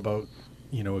 I'm all about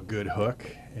a good hook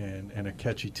and a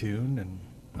catchy tune,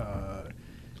 and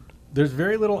there's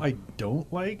very little I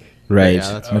don't like. Right.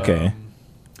 Yeah, that's okay.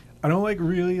 I don't like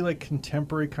really like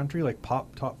contemporary country, like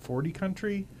pop top 40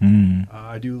 country. Mm.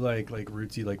 I do like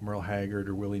rootsy, like Merle Haggard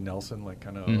or Willie Nelson, like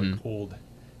kind of like old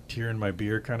tear in my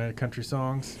beer kind of country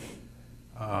songs.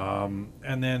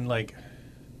 And then like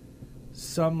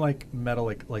some like metal,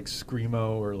 like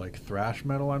screamo or like thrash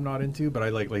metal I'm not into, but I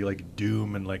like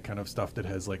doom and like kind of stuff that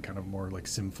has like kind of more like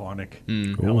symphonic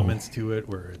elements to it,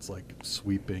 where it's like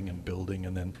sweeping and building,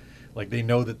 and then like they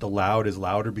know that the loud is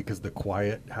louder because the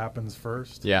quiet happens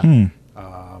first. yeah.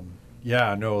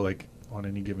 Yeah, no, like on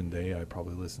any given day, I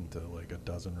probably listen to like a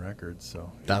dozen records.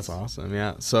 So That's it's- awesome.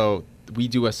 Yeah. So we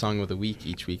do a song of the week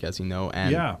each week, as you know,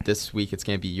 and Yeah. this week it's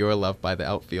gonna be "Your Love" by The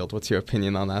Outfield. What's your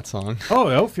opinion on that song? Oh,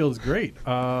 the Outfield's great.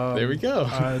 There we go.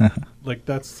 Like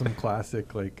that's some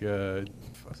classic like.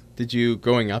 Did you,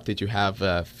 growing up, did you have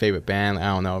a favorite band?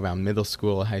 I don't know, around middle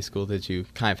school or high school, did you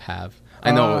kind of have?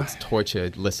 I know it's torture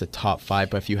to list a top 5,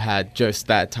 but if you had just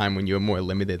that time when you were more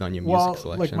limited on your music Well,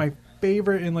 selection. like my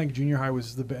favorite in like junior high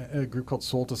was a group called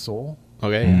Soul to Soul,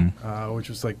 Okay. which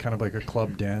was like kind of like a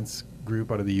club dance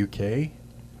group out of the UK,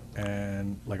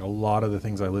 and like a lot of the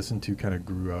things I listened to kind of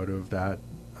grew out of that.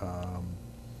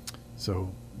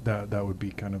 So that would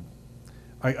be kind of,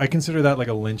 I consider that like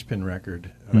a linchpin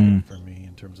record for me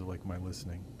in terms of like my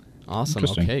listening. Awesome.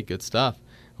 Interesting. Okay, good stuff.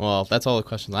 Well, that's all the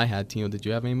questions I had. Tino, did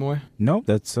you have any more? No,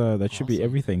 that should be Awesome.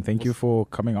 everything. Thank you for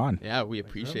coming on. Yeah, we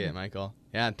appreciate it, Michael.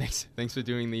 Yeah, thanks for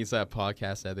doing these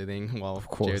podcast editing while Of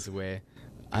course. Jared's away.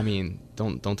 I mean,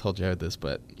 don't tell Jared this,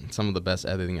 but some of the best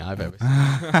editing I've ever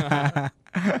seen.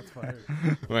 That's fire.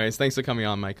 Anyways, thanks for coming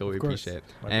on, Michael. We Of course. appreciate it.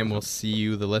 My And we'll pleasure. see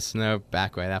you, the listener,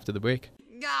 back right after the break.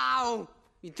 No!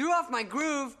 You threw off my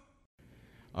groove.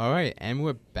 All right, and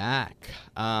we're back.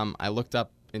 I looked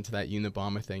up into that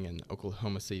Unabomber thing and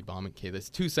Oklahoma City bombing. Okay, there's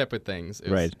 2 separate things. It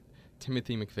was Right.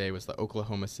 Timothy McVeigh was the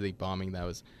Oklahoma City bombing that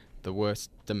was the worst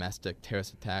domestic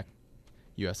terrorist attack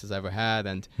U.S. has ever had,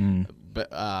 and and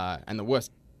the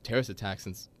worst terrorist attack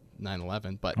since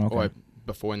 9/11, but Okay. or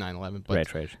before 9/11.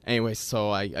 But Right. anyways, so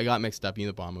I got mixed up.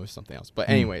 Unabomber was something else. But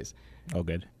anyways, Oh,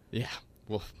 good. yeah,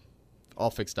 well,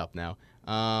 all fixed up now.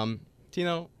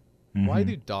 Tino, why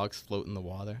do dogs float in the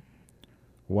water?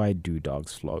 Why do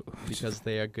dogs float? Because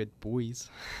they are good boys.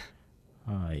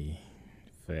 Aye,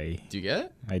 Faye. Do you get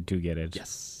it? I do get it.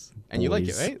 Yes. And you like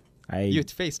it, Boys. right? Your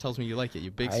face tells me you like it.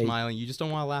 You're big I- smiling. You just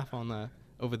don't want to laugh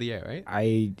over the air, right?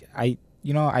 I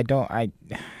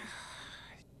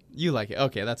You like it.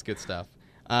 Okay, that's good stuff.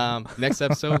 Next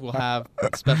episode, we'll have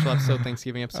a special episode,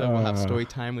 Thanksgiving episode. We'll have story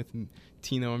time with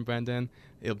Tino and Brendan.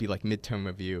 It'll be like midterm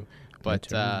review. But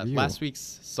Midterm review. last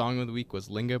week's song of the week was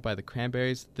Linger by the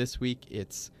Cranberries. This week,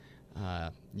 it's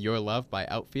Your Love by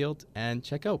Outfield. And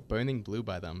check out Burning Blue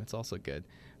by them. It's also good.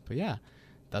 But yeah,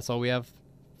 that's all we have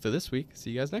for this week.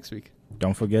 See you guys next week.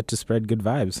 Don't forget to spread good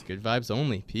vibes. Good vibes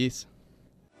only. Peace.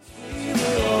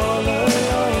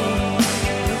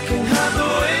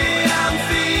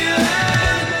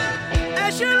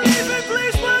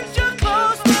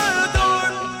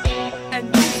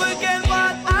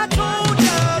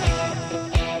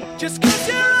 Just 'cause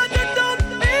you're